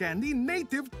rock candy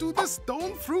native to the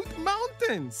Stone Fruit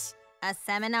Mountains. A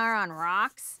seminar on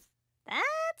rocks?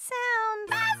 That sounds...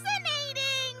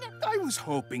 fascinating! I was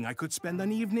hoping I could spend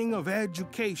an evening of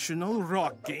educational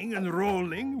rocking and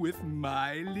rolling with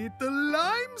my little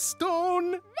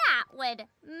limestone. That would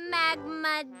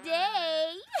magma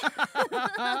day.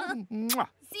 Mwah.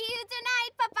 See you tonight,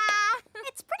 Papa!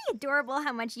 It's pretty adorable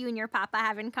how much you and your Papa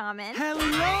have in common.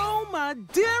 Hello, my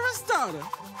dearest daughter.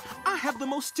 I have the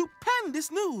most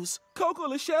stupendous news. Coco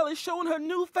Lachelle is showing her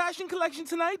new fashion collection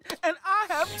tonight, and I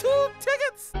have 2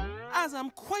 tickets. As I'm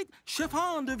quite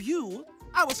fond of you,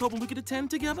 I was hoping we could attend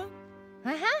together.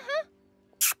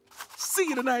 See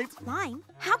you tonight. Line,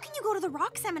 how can you go to the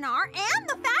rock seminar and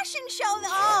the fashion show?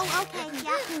 Oh, okay,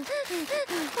 yeah.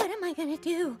 What am I gonna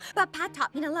do? Papa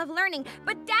taught me to love learning,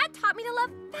 but Dad taught me to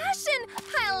love fashion.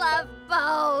 I love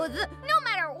both. No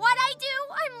matter what I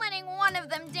do, I'm letting one of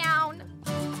them down.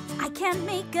 I can't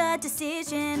make a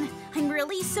decision. I'm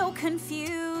really so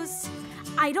confused.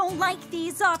 I don't like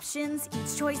these options.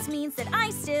 Each choice means that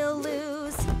I still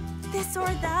lose. This or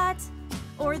that,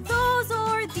 or those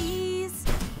or these.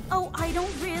 Oh, I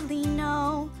don't really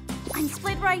know. I'm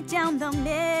split right down the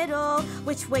middle.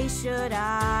 Which way should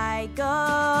I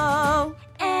go?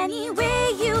 Any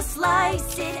way you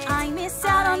slice it, I miss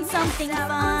out on something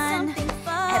fun.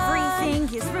 Everything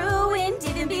is ruined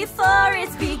even before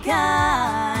it's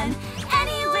begun.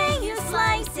 Any way you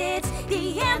slice it,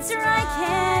 the answer I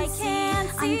can't see.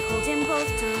 I'm pulled in both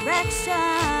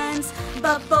directions,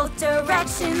 but both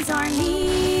directions are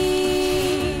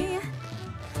me.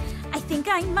 I think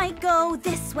I might go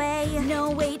this way. No,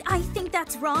 wait, I think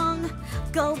that's wrong.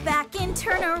 Go back and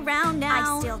turn around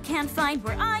now. I still can't find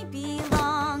where I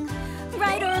belong.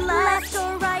 Right or left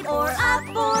or right or up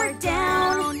or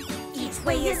down. Each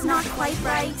way is not quite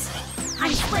right.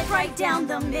 I'm split right down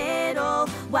the middle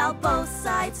while both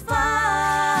sides fight.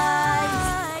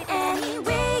 Any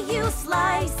way you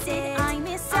slice it, I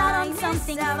miss out on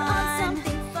something fun.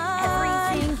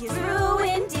 Everything is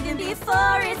ruined even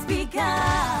before it's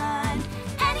begun.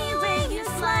 Any way you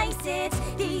slice it,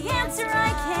 the answer I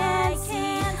can't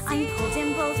see. I'm pulled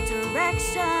in both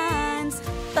directions,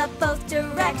 but both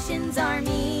directions are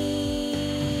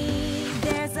me.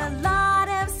 There's a lot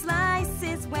of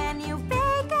slices when you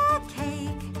bake a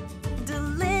cake.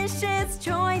 Delicious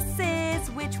choices,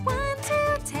 which one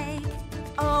to take?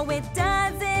 Oh, it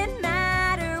doesn't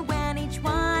matter when each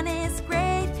one is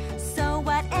great. So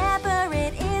whatever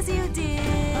it is you do,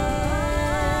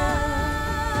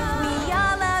 we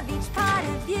all love each part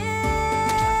of you.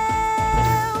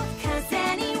 'Cause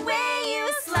any way you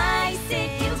slice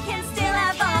it, you can still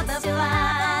have all the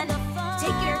fun.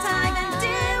 Take your time and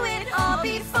do it all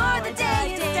before the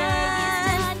day is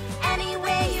done. Any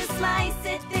way you slice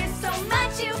it, there's so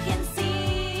much you can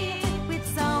see. With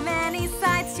so many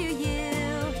sides to you,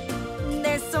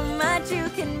 there's so much you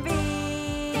can be.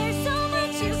 There's so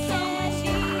much you can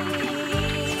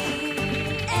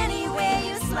be. Any way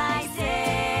you slice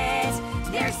it,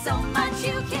 there's so much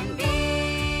you can be.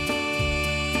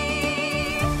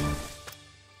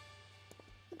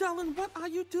 Darling, what are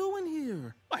you doing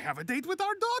here? I have a date with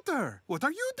our daughter. What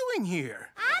are you doing here?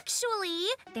 Actually,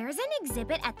 there's an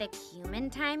exhibit at the Human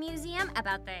Time Museum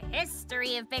about the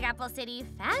history of Big Apple City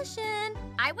fashion.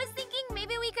 I was thinking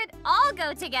maybe we could all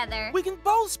go together. We can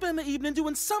both spend the evening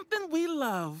doing something we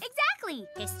love. Exactly.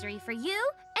 History for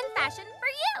you and fashion for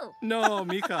you. No,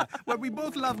 Mika. What we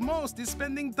both love most is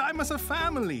spending time as a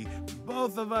family.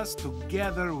 Both of us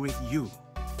together with you.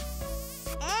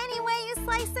 Any way you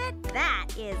slice it, that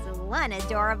is one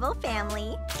adorable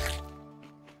family.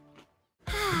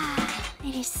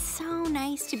 It is so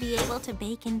nice to be able to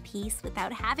bake in peace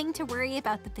without having to worry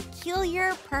about the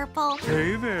peculiar purple...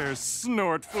 Hey there,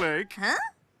 Snortflake. Huh?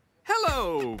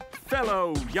 Hello,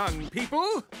 fellow young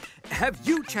people. Have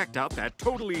you checked out that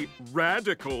totally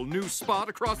radical new spot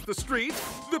across the street?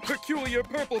 The Peculiar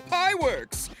Purple Pie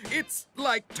Works. It's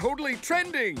like totally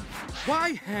trending.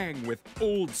 Why hang with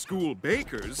old school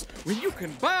bakers when you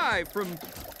can buy from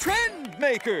trend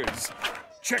makers?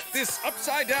 Check this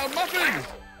upside down muffin.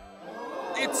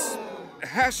 It's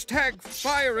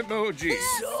 #fire emojis.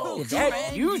 So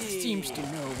that youth seems to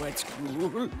know what's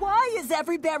cool. Why is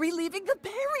every berry leaving the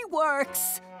Berry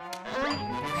Works?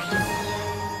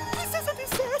 This is a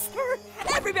disaster!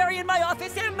 Every berry in my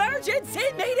office,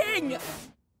 emergency meeting!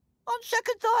 On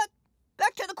second thought,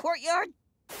 back to the courtyard.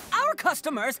 Our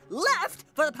customers left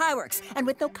for the Pie Works, and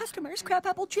with no customers,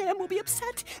 Crabapple Jam will be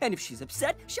upset. And if she's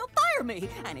upset, she'll fire me.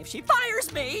 And if she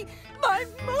fires me, my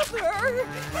mother...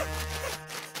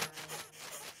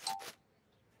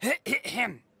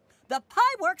 The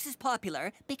Pie Works is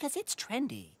popular because it's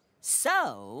trendy.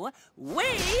 So, we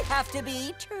have to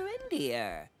be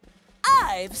trendier.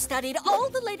 I've studied all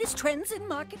the latest trends in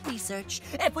market research.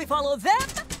 If we follow them,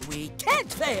 we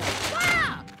can't fail.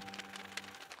 Ah!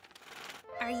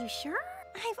 Are you sure?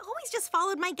 I've always just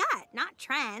followed my gut, not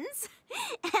trends.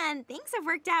 And things have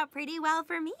worked out pretty well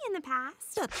for me in the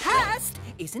past. The past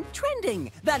isn't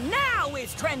trending. The now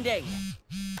is trending.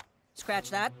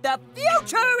 Scratch that. The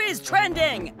future is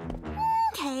trending.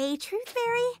 Okay,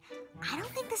 Truthberry, I don't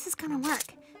think this is gonna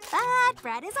work. But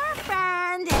Fred is our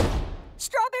friend and...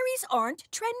 Strawberries aren't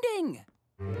trending.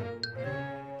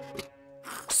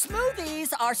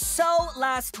 Smoothies are so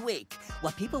last week.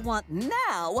 What people want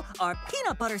now are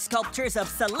peanut butter sculptures of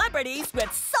celebrities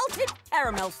with salted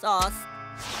caramel sauce.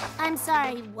 I'm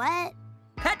sorry, what?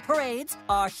 Pet parades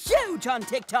are huge on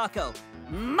TikTok.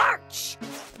 March!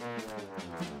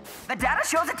 The data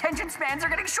shows attention spans are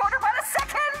getting shorter by the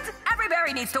second. Every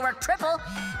berry needs to work triple.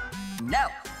 No,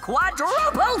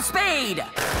 quadruple speed.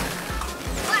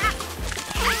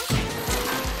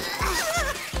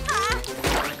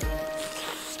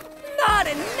 Not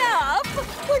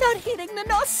enough! We're not hitting the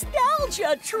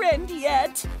nostalgia trend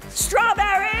yet.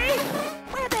 Strawberry!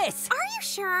 Wear this. Are you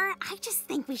sure. I just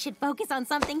think we should focus on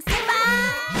something simple.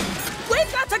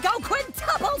 We've got to go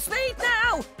quintuple speed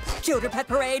now! Cuter Pet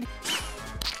Parade!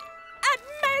 And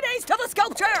mayonnaise to the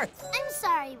sculpture! I'm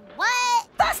sorry, what?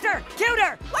 Faster!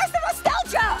 Cuter! Where's the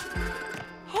nostalgia?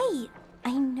 Hey,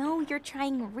 I know you're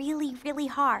trying really, really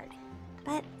hard,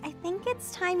 but I think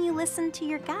it's time you listen to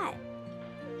your gut.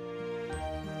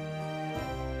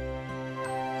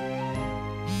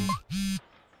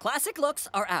 Classic looks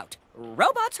are out.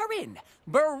 Robots are in.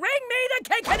 Bring me the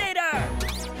Cakeinator!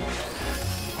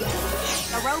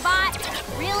 A robot?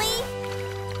 Really?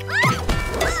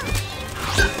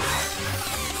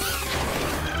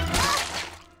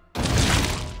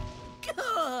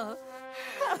 How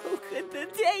could the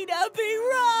data be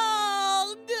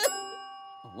wrong?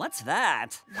 What's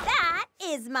that? That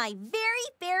is my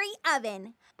very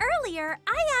oven. Earlier,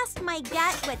 I asked my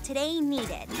gut what today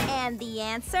needed, and the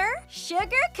answer?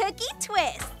 Sugar cookie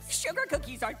twists. Sugar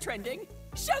cookies aren't trending.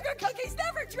 Sugar cookies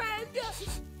never trend!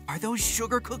 Are those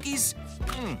sugar cookies?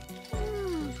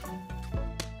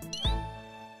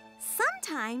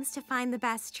 Sometimes to find the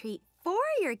best treat for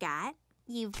your gut,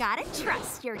 you've got to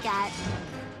trust your gut.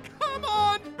 Come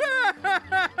on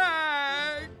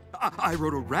back! I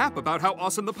wrote a rap about how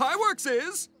awesome the pie works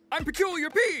is. I'm Peculiar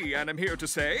P, and I'm here to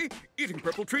say eating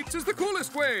purple treats is the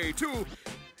coolest way to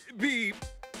be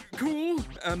cool.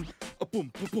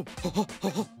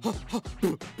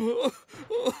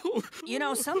 You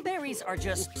know, some berries are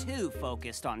just too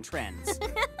focused on trends.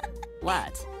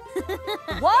 What?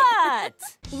 What?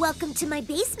 Welcome to my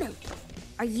basement.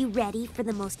 Are you ready for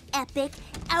the most epic,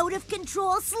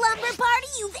 out-of-control slumber party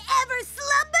you've ever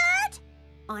slumbered?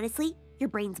 Honestly, your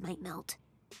brains might melt.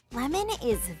 Lemon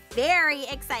is very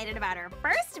excited about her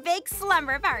first big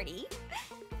slumber party.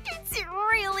 It's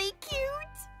really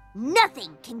cute.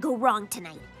 Nothing can go wrong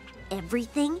tonight.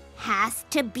 Everything has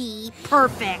to be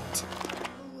perfect.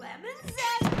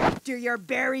 Do your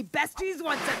berry besties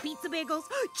want some pizza bagels,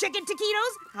 chicken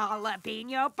taquitos,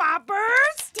 jalapeno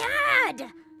poppers?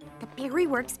 Dad! The Berry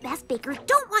Works best bakers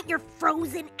don't want your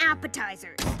frozen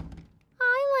appetizers.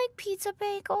 I like pizza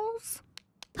bagels.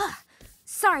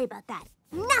 Sorry about that.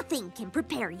 Nothing can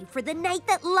prepare you for the night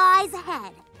that lies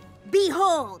ahead.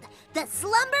 Behold, the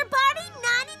Slumber Party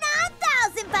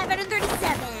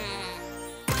 99,537.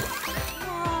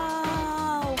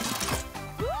 Whoa.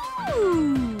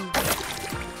 Ooh.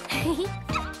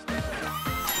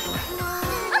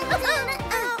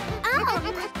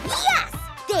 Yes,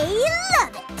 they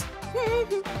love it.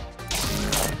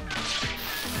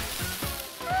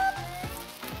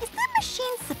 Is that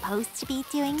machine supposed to be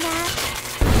doing that?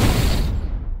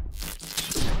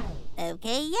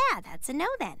 Okay, yeah, that's a no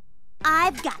then.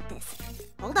 I've got this.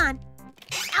 Hold on.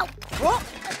 Ow! Oh!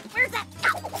 Where's that?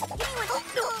 Ow!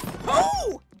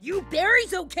 Oh! You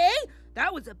berries okay?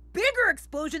 That was a bigger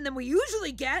explosion than we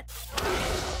usually get.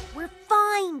 We're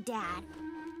fine, Dad.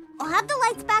 I'll have the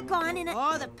lights back on in a...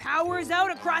 Oh, the power's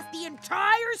out across the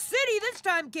entire city this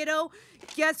time, kiddo.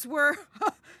 Guess we're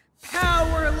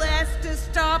powerless to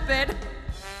stop it.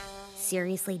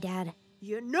 Seriously, Dad?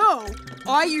 You know,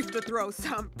 I used to throw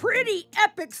some pretty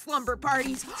epic slumber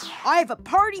parties. I have a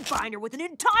party finder with an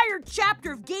entire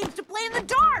chapter of games to play in the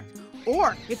dark.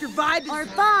 Or, if your vibe is... Our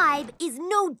vibe is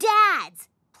no dads.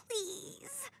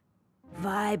 Please.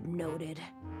 Vibe noted.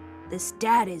 This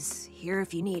dad is here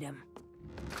if you need him.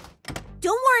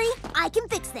 Don't worry, I can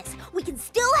fix this. We can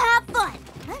still have fun.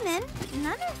 Lemon,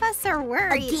 none of us are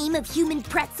worried. A game of human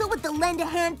pretzel with the Lend a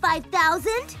Hand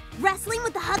 5000? Wrestling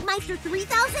with the Hugmeister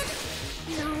 3000?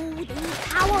 No, they need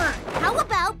power. How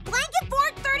about Blanket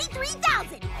Fort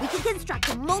 33,000? We can construct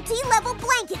a multi-level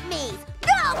blanket maze.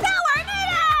 No power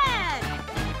needed!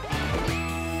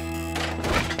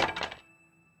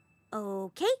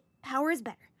 Okay, power is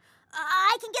better.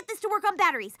 I can get this to work on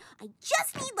batteries. I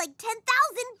just need like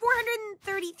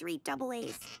 10,433 double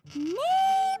A's. Maybe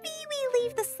we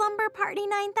leave the slumber party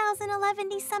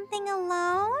 9,011 something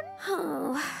alone?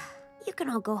 Oh, you can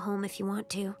all go home if you want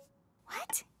to.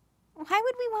 What? Why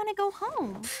would we want to go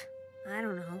home? I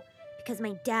don't know. Because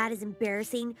my dad is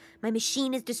embarrassing, my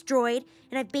machine is destroyed,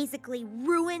 and I've basically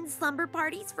ruined slumber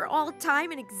parties for all time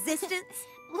and existence.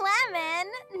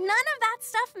 Lemon, none of that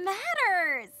stuff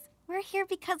matters. We're here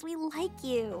because we like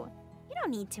you. You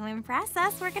don't need to impress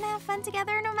us. We're gonna have fun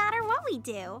together no matter what we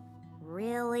do.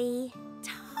 Really?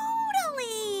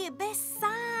 Totally!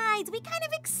 Besides, we kind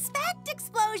of expect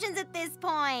explosions at this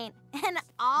point. And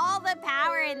all the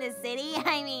power in the city,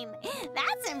 I mean,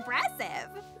 that's impressive.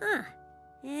 Huh.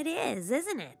 It is,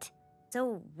 isn't it?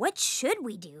 So what should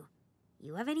we do?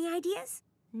 You have any ideas?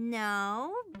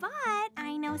 No, but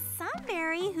I know some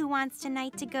berry who wants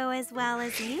tonight to go as well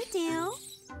as you do.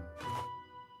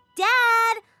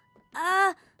 Dad!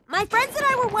 My friends and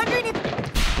I were wondering if...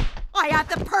 I had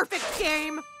the perfect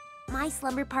game! My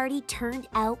slumber party turned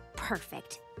out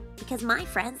perfect. Because my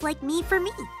friends like me for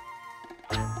me.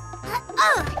 You're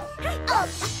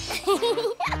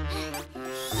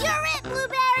it,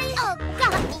 Blueberry! Oh,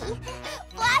 got me!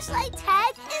 Flashlight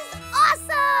tag is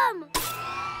awesome!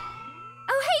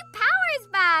 Oh, hey, Power's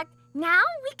back! Now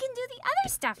we can do the other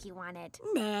stuff you wanted.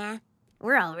 Nah,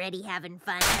 we're already having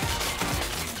fun.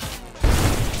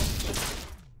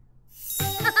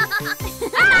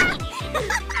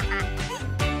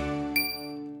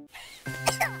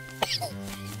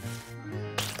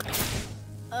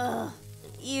 Ugh,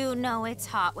 you know it's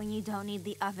hot when you don't need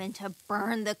the oven to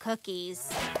burn the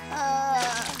cookies.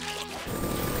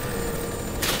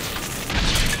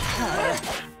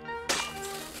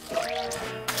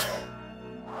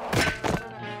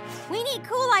 We need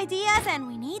cool ideas and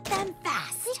we need them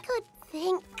fast. We could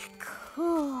think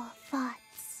cool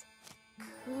thoughts.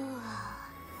 Cool.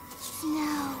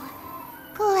 Snow.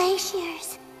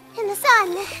 Glaciers. In the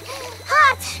sun.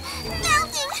 Hot.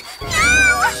 Melting.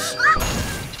 No!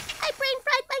 I brain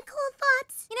fried my cool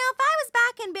thoughts. You know, if I was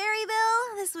back in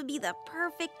Berryville, this would be the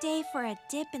perfect day for a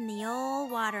dip in the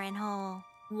old watering hole.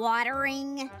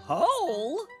 Watering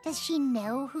hole? Does she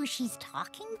know who she's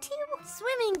talking to?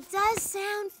 Swimming does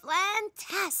sound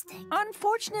fantastic.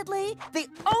 Unfortunately, the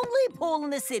only pool in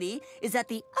the city is at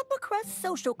the Upper Crust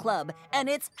Social Club, and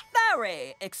it's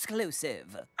very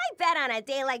exclusive. I bet on a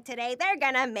day like today, they're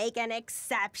gonna make an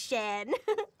exception.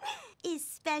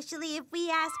 Especially if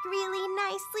we ask really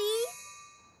nicely.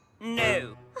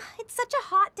 No. It's such a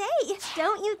hot day.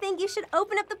 Don't you think you should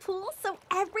open up the pool so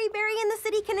every berry in the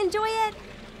city can enjoy it?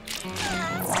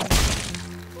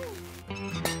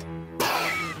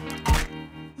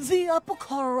 The Upper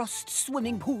Crust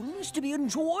swimming pool is to be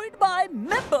enjoyed by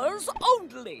members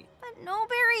only. But no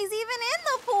berries even in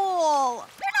the pool.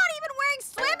 They're not even wearing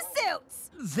swimsuits.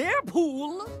 Their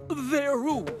pool, their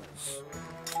rules.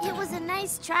 It was a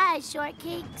nice try,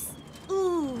 Shortcakes.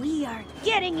 Ooh, we are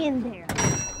getting in there.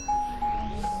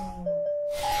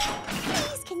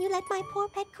 Please, can you let my poor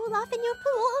pet cool off in your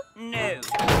pool? No.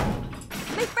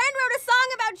 My friend wrote a song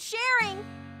about sharing.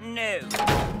 No.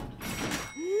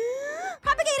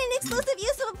 Propagating exclusive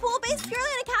use of a pool based purely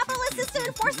on a capitalist system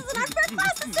enforces an unfair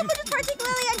class system, which is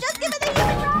particularly unjust given the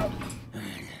human rights.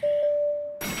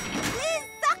 Les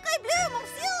sacre bleu,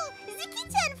 monsieur! The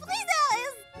kitchen freezer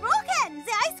is broken!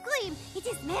 The ice cream, it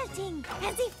is melting,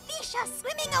 and the fish are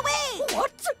swimming away!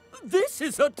 What? This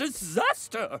is a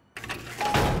disaster!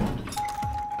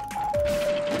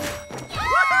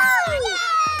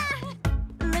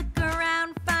 Look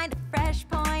around, find a fresh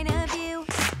point of view.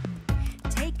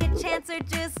 Take a chance or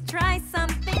just try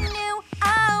something new.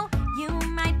 Oh, you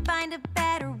might find a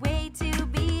better way to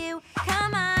be you.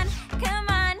 Come on,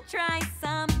 try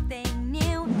something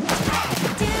new.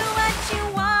 Do what you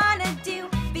wanna do,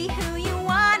 be who you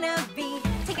wanna be.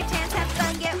 Take a chance, have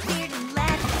fun, get weird, and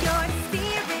let your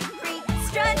spirit free.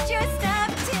 Strut your stuff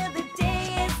till the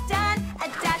day is done. A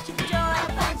dash of joy,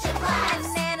 a bunch of fun, and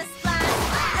then a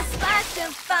splash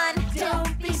of fun.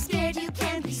 Don't be scared, you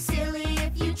can be silly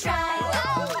if you try.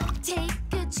 Take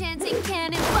a chance and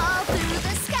cannonball through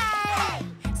the sky.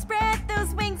 Spread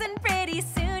those wings and pretty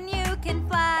soon you can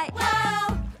fly.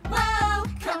 Whoa, whoa,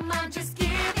 come on, just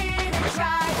give it a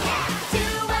try. Do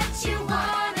what you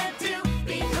wanna do,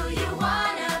 be who you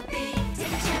wanna be.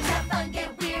 Take a chance, have fun,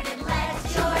 get weird, and let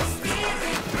your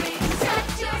spirit free.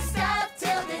 Touch your stuff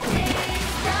till the day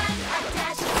is done. A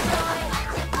dash of joy,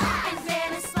 and then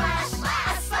a splash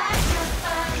of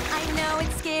fun. I know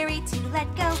it's scary to let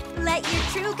go, let your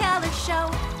true colors show.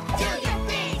 Do your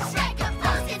thing, strike a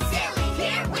pose, it's silly,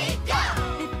 here we go.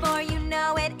 Before you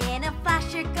know it, in a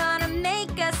flash, you're gonna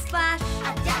make a splash.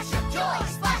 A dash of joy,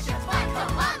 splash of fun,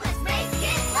 come on, let's make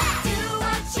it last. Do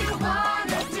what you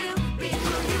wanna do, be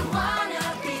who you wanna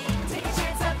be. Take a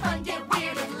chance, have fun, get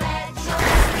weird, and let your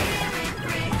spirit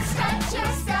free. Stretch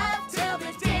your stuff till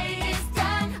the day is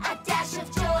done. A dash of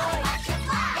joy,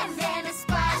 and then a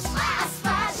splash of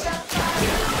fun.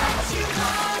 Do what you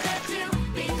wanna do,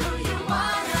 be who you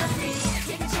wanna be.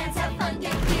 Take a chance, have fun,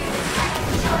 get weird, and let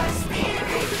your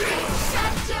spirit free.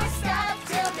 Stretch your stuff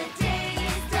till the day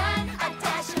is done. A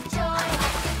dash of joy,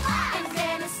 and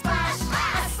then a splash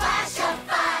of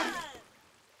fun.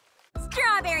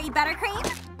 Strawberry buttercream,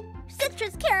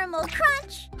 Citrus caramel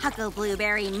crunch. Huckle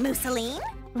blueberry mousseline,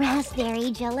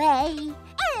 Raspberry gelée.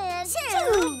 And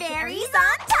two berries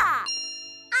on top.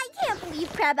 I can't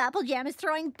believe Crabapple Jam is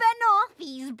throwing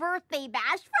Banoffee's birthday bash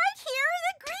right here in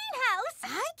the greenhouse.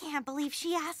 I can't believe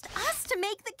she asked us to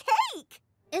make the cake.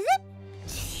 Is it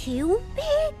too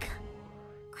big?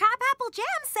 Crabapple Jam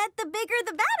said the bigger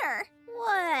the better.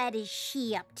 What is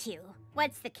she up to?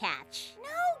 What's the catch?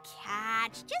 No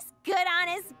catch, just good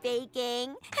honest baking.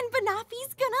 And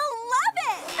Banoffee's gonna love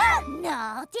it!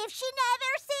 No, if she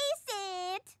never sees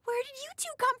it. Where did you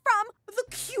two come from? The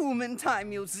Cumin Time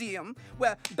Museum,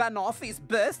 where Banoffee's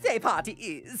birthday party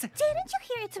is. Didn't you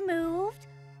hear it's moved?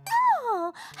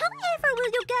 No. However will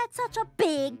you get such a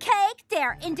big cake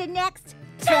there in the next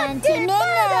 20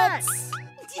 minutes?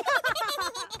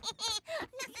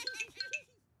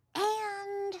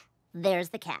 And there's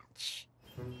the catch.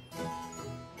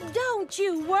 Don't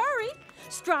you worry.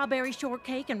 Strawberry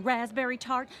shortcake and raspberry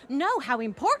tart know how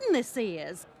important this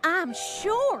is. I'm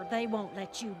sure they won't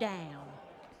let you down.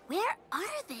 Where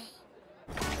are they?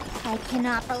 I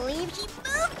cannot believe she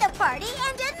moved the party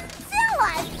and didn't tell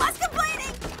us. Less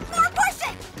complaining! More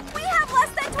pushing! We have less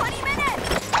than 20 minutes!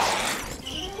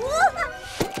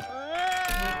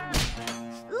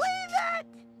 Leave it!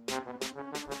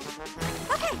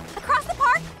 Okay, across the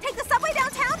park, take the subway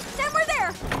downtown, then we're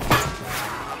there.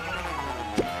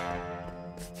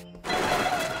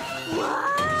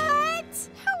 What?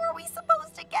 How are we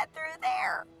supposed to get through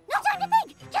there? No time to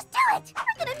think! Just do it!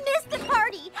 We're gonna miss the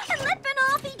party and let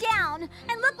Banoffee down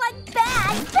and look like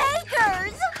bad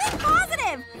bakers! Be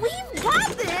positive! We've got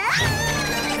this!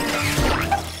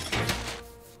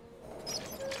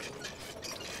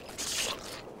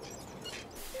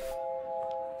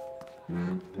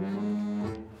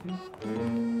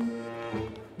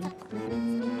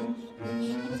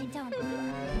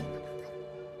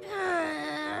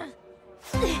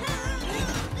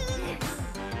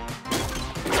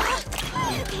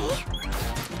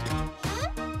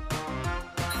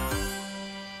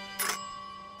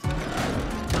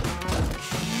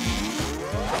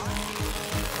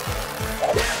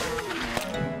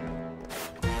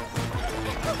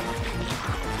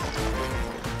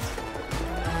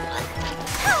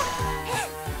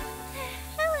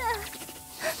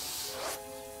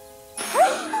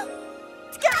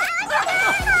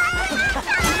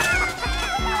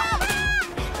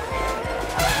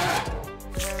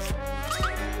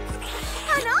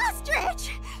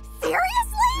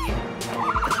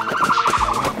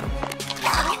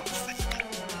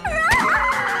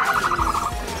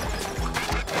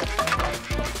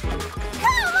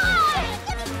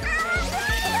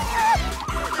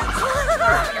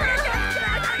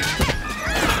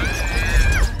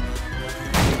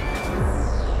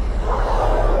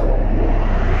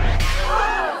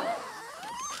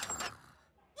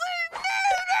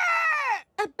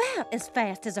 As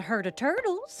fast as a herd of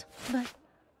turtles. But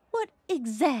what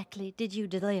exactly did you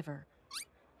deliver?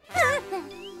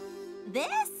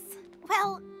 This?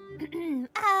 Well,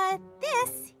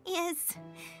 this is,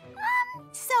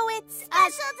 so it's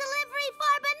special delivery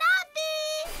for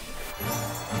Banoffee!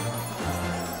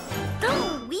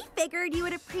 Oh, we figured you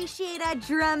would appreciate a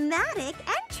dramatic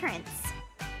entrance.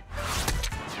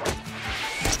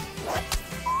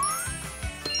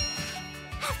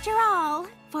 After all,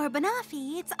 for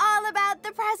Banoffee, it's all about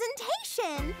the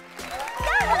presentation.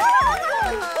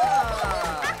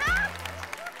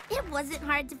 It wasn't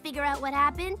hard to figure out what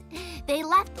happened. They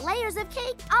left layers of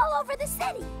cake all over the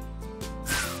city.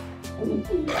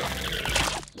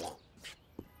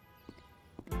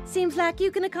 Seems like you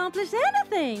can accomplish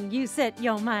anything you set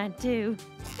your mind to.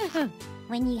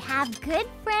 When you have good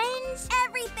friends,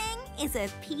 everything is a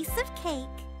piece of cake.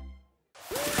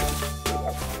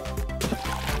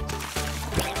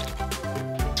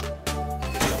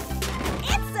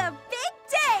 It's a big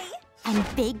day!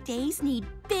 And big days need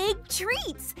big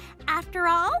treats. After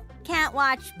all, can't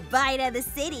watch Bite of the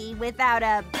City without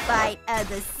a Bite of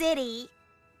the City.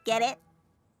 Get it?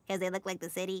 Because they look like the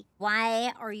city.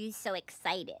 Why are you so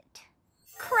excited?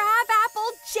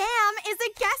 Crabapple Jam is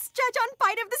a guest judge on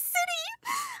Bite of the City.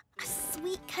 A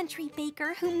sweet country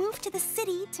baker who moved to the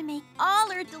city to make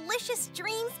all her delicious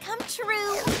dreams come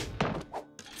true.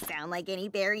 Sound like any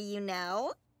berry you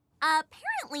know?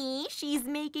 Apparently, she's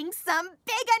making some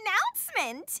big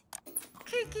announcement.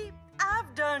 Kiki,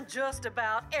 I've done just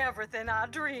about everything I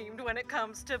dreamed when it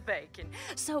comes to baking.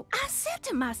 So I said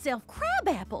to myself,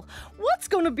 Crabapple, what's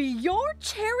gonna be your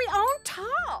cherry on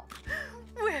top?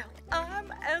 Well,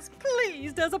 I'm as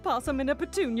pleased as a possum in a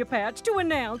petunia patch to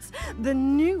announce the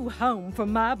new home for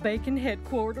my baking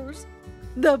headquarters,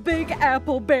 the Big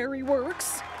Apple Berry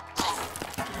Works.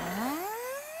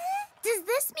 Does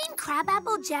this mean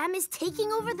Crabapple Jam is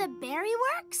taking over the Berry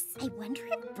Works? I wonder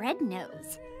if Bread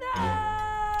knows.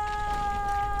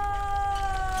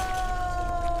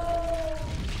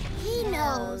 He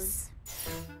knows.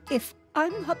 If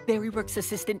I'm not Berryworks'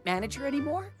 assistant manager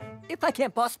anymore, if I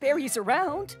can't boss berries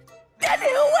around, Then who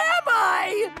am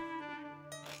I?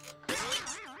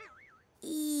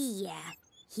 Yeah,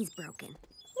 he's broken.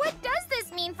 What does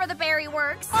this mean for the Berry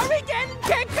Works? Are we getting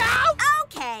kicked out?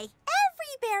 Okay,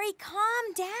 every berry,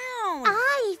 calm down.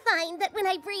 I find that when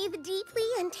I breathe deeply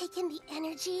and take in the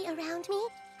energy around me,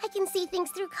 I can see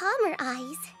things through calmer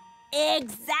eyes.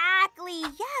 Exactly.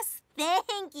 Yes,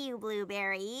 thank you,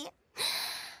 Blueberry.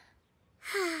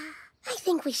 I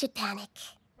think we should panic.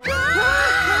 Every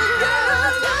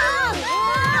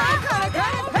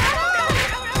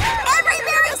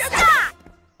berry, stop!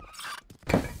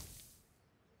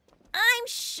 I'm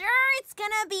sure it's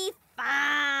gonna be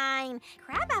fine.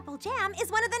 Crabapple Jam is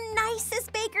one of the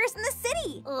nicest bakers in the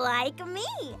city, like me.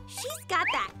 She's got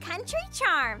that country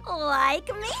charm, like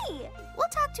me. We'll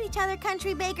talk to each other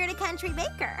country baker to country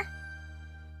baker.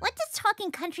 What does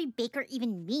talking country baker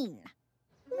even mean?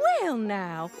 Well,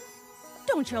 now,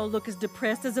 don't y'all look as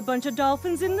depressed as a bunch of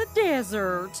dolphins in the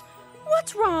desert.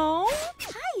 What's wrong?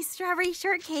 Hi, Strawberry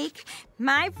Shortcake.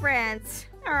 My friends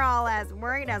are all as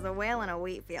worried as a whale in a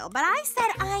wheat field, but I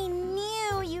said I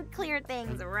knew you'd clear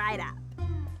things right up.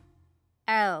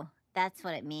 Oh, that's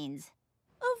what it means.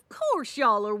 Of course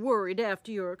y'all are worried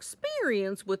after your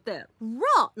experience with that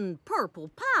rotten purple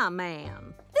pie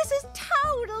man. This is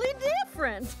totally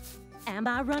different. Am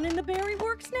I running the Berry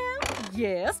Works now?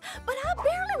 Yes, but I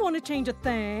barely want to change a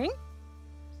thing.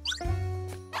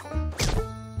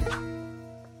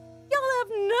 Y'all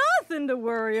have nothing to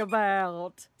worry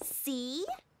about. See?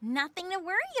 Nothing to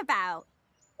worry about.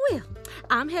 Well,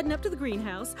 I'm heading up to the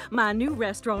greenhouse, my new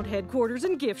restaurant headquarters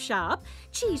and gift shop.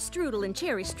 Cheese strudel and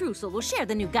cherry streusel will share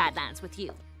the new guidelines with you.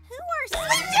 Who are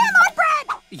sweet jam on bread?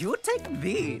 You take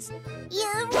these.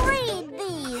 You read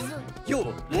these.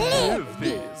 You live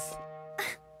these.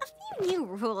 A few new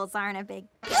rules aren't a big...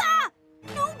 Ah!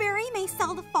 Blueberry may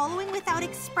sell the following without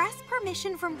express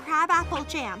permission from Crabapple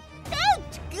Jam.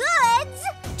 Baked goods?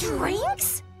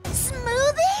 Drinks?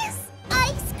 Smoothies?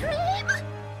 Ice cream?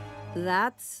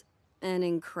 That's an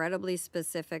incredibly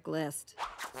specific list.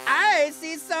 I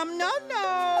see some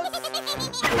no-nos.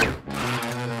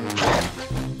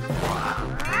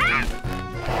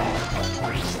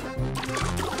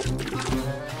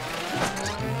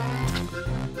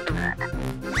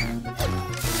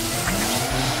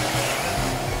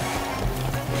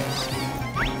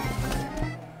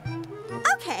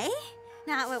 Okay,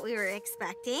 not what we were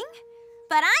expecting.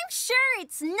 But I'm sure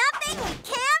it's nothing we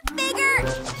can't figure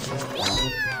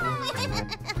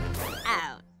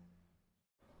out.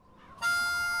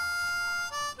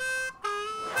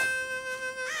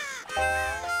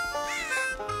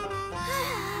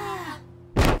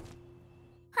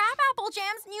 Crabapple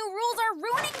Jam's new rules are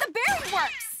ruining the Berry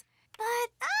Works. But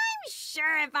I'm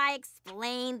sure if I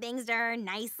explain things to her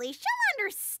nicely, she'll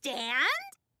understand.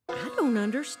 I don't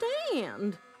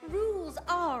understand. Rules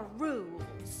are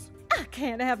rules. I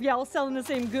can't have y'all selling the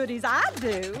same goodies I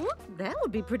do. That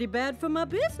would be pretty bad for my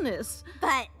business.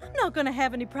 But I'm not gonna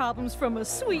have any problems from a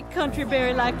sweet country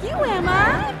berry like you, am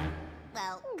I?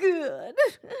 Well, good.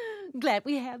 Glad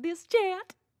we had this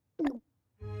chat.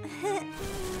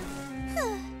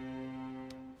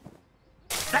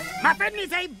 That muffin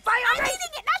is a violation! I'm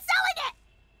eating it, not selling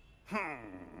it!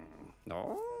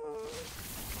 No.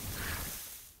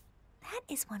 That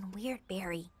is one weird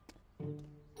berry.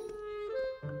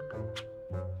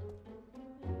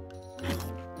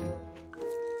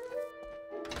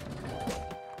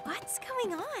 What's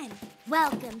going on?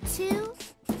 Welcome to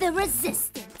the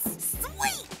Resistance.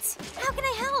 Sweet! How can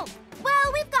I help?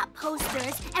 Well, we've got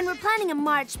posters, and we're planning a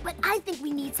march, but I think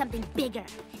we need something bigger.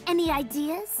 Any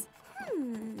ideas?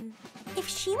 If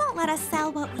she won't let us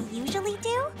sell what we usually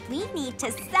do, we need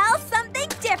to sell something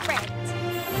different.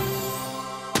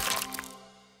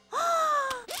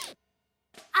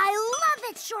 I love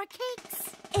it,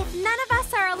 Shortcakes! If none of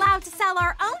us are allowed to sell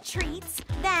our own treats,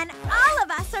 then all of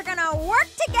us are gonna work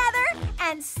together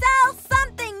and sell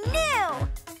something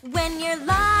new. When you're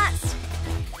lost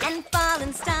and fall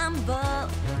and stumble,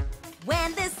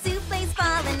 when the souffle's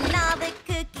fall and all the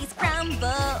cookies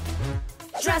crumble,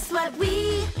 trust what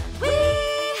we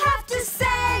have to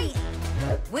say.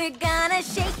 We're gonna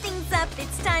shake things up,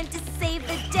 it's time to save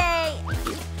the day.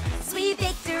 Sweet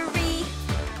victory,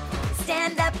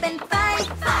 stand up and fight,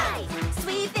 fight.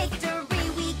 Sweet victory,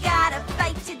 we gotta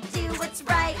fight to do what's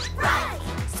right, right.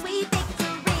 Sweet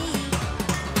victory,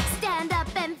 stand up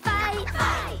and fight,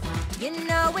 fight. You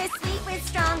know we're sweet, we're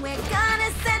strong, we're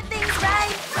gonna set things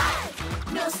right, right.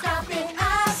 No stopping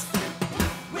us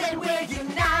when we're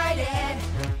united,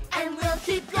 and we'll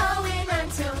keep going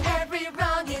until every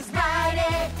wrong is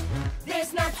righted.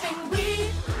 There's nothing we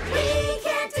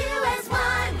can't do as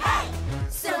one. Hey!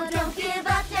 So don't give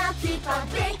up now, keep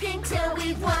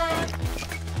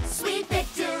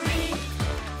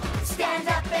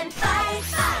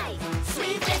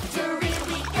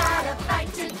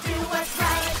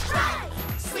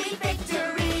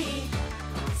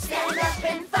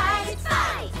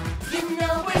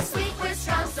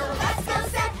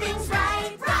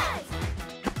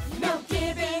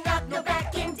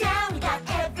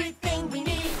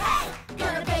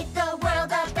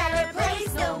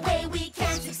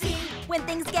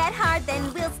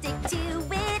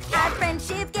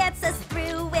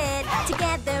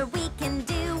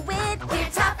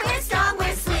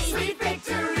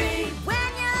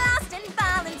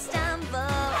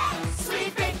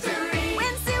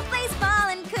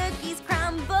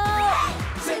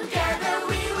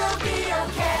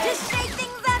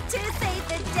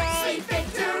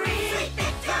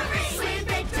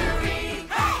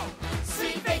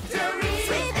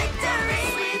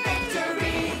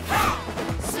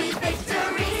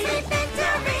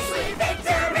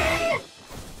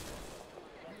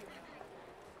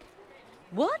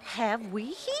have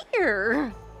we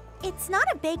here? It's not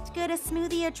a baked good, a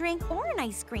smoothie, a drink, or an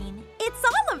ice cream. It's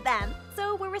all of them.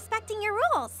 So we're respecting your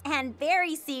rules. And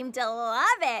berries seem to love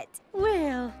it.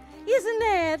 Well, isn't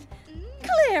that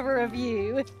clever of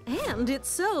you? And it's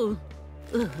so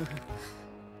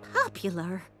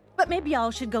popular. But maybe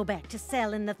y'all should go back to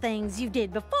selling the things you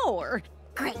did before.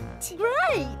 Great.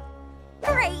 Great.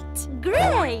 Great.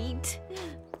 Great.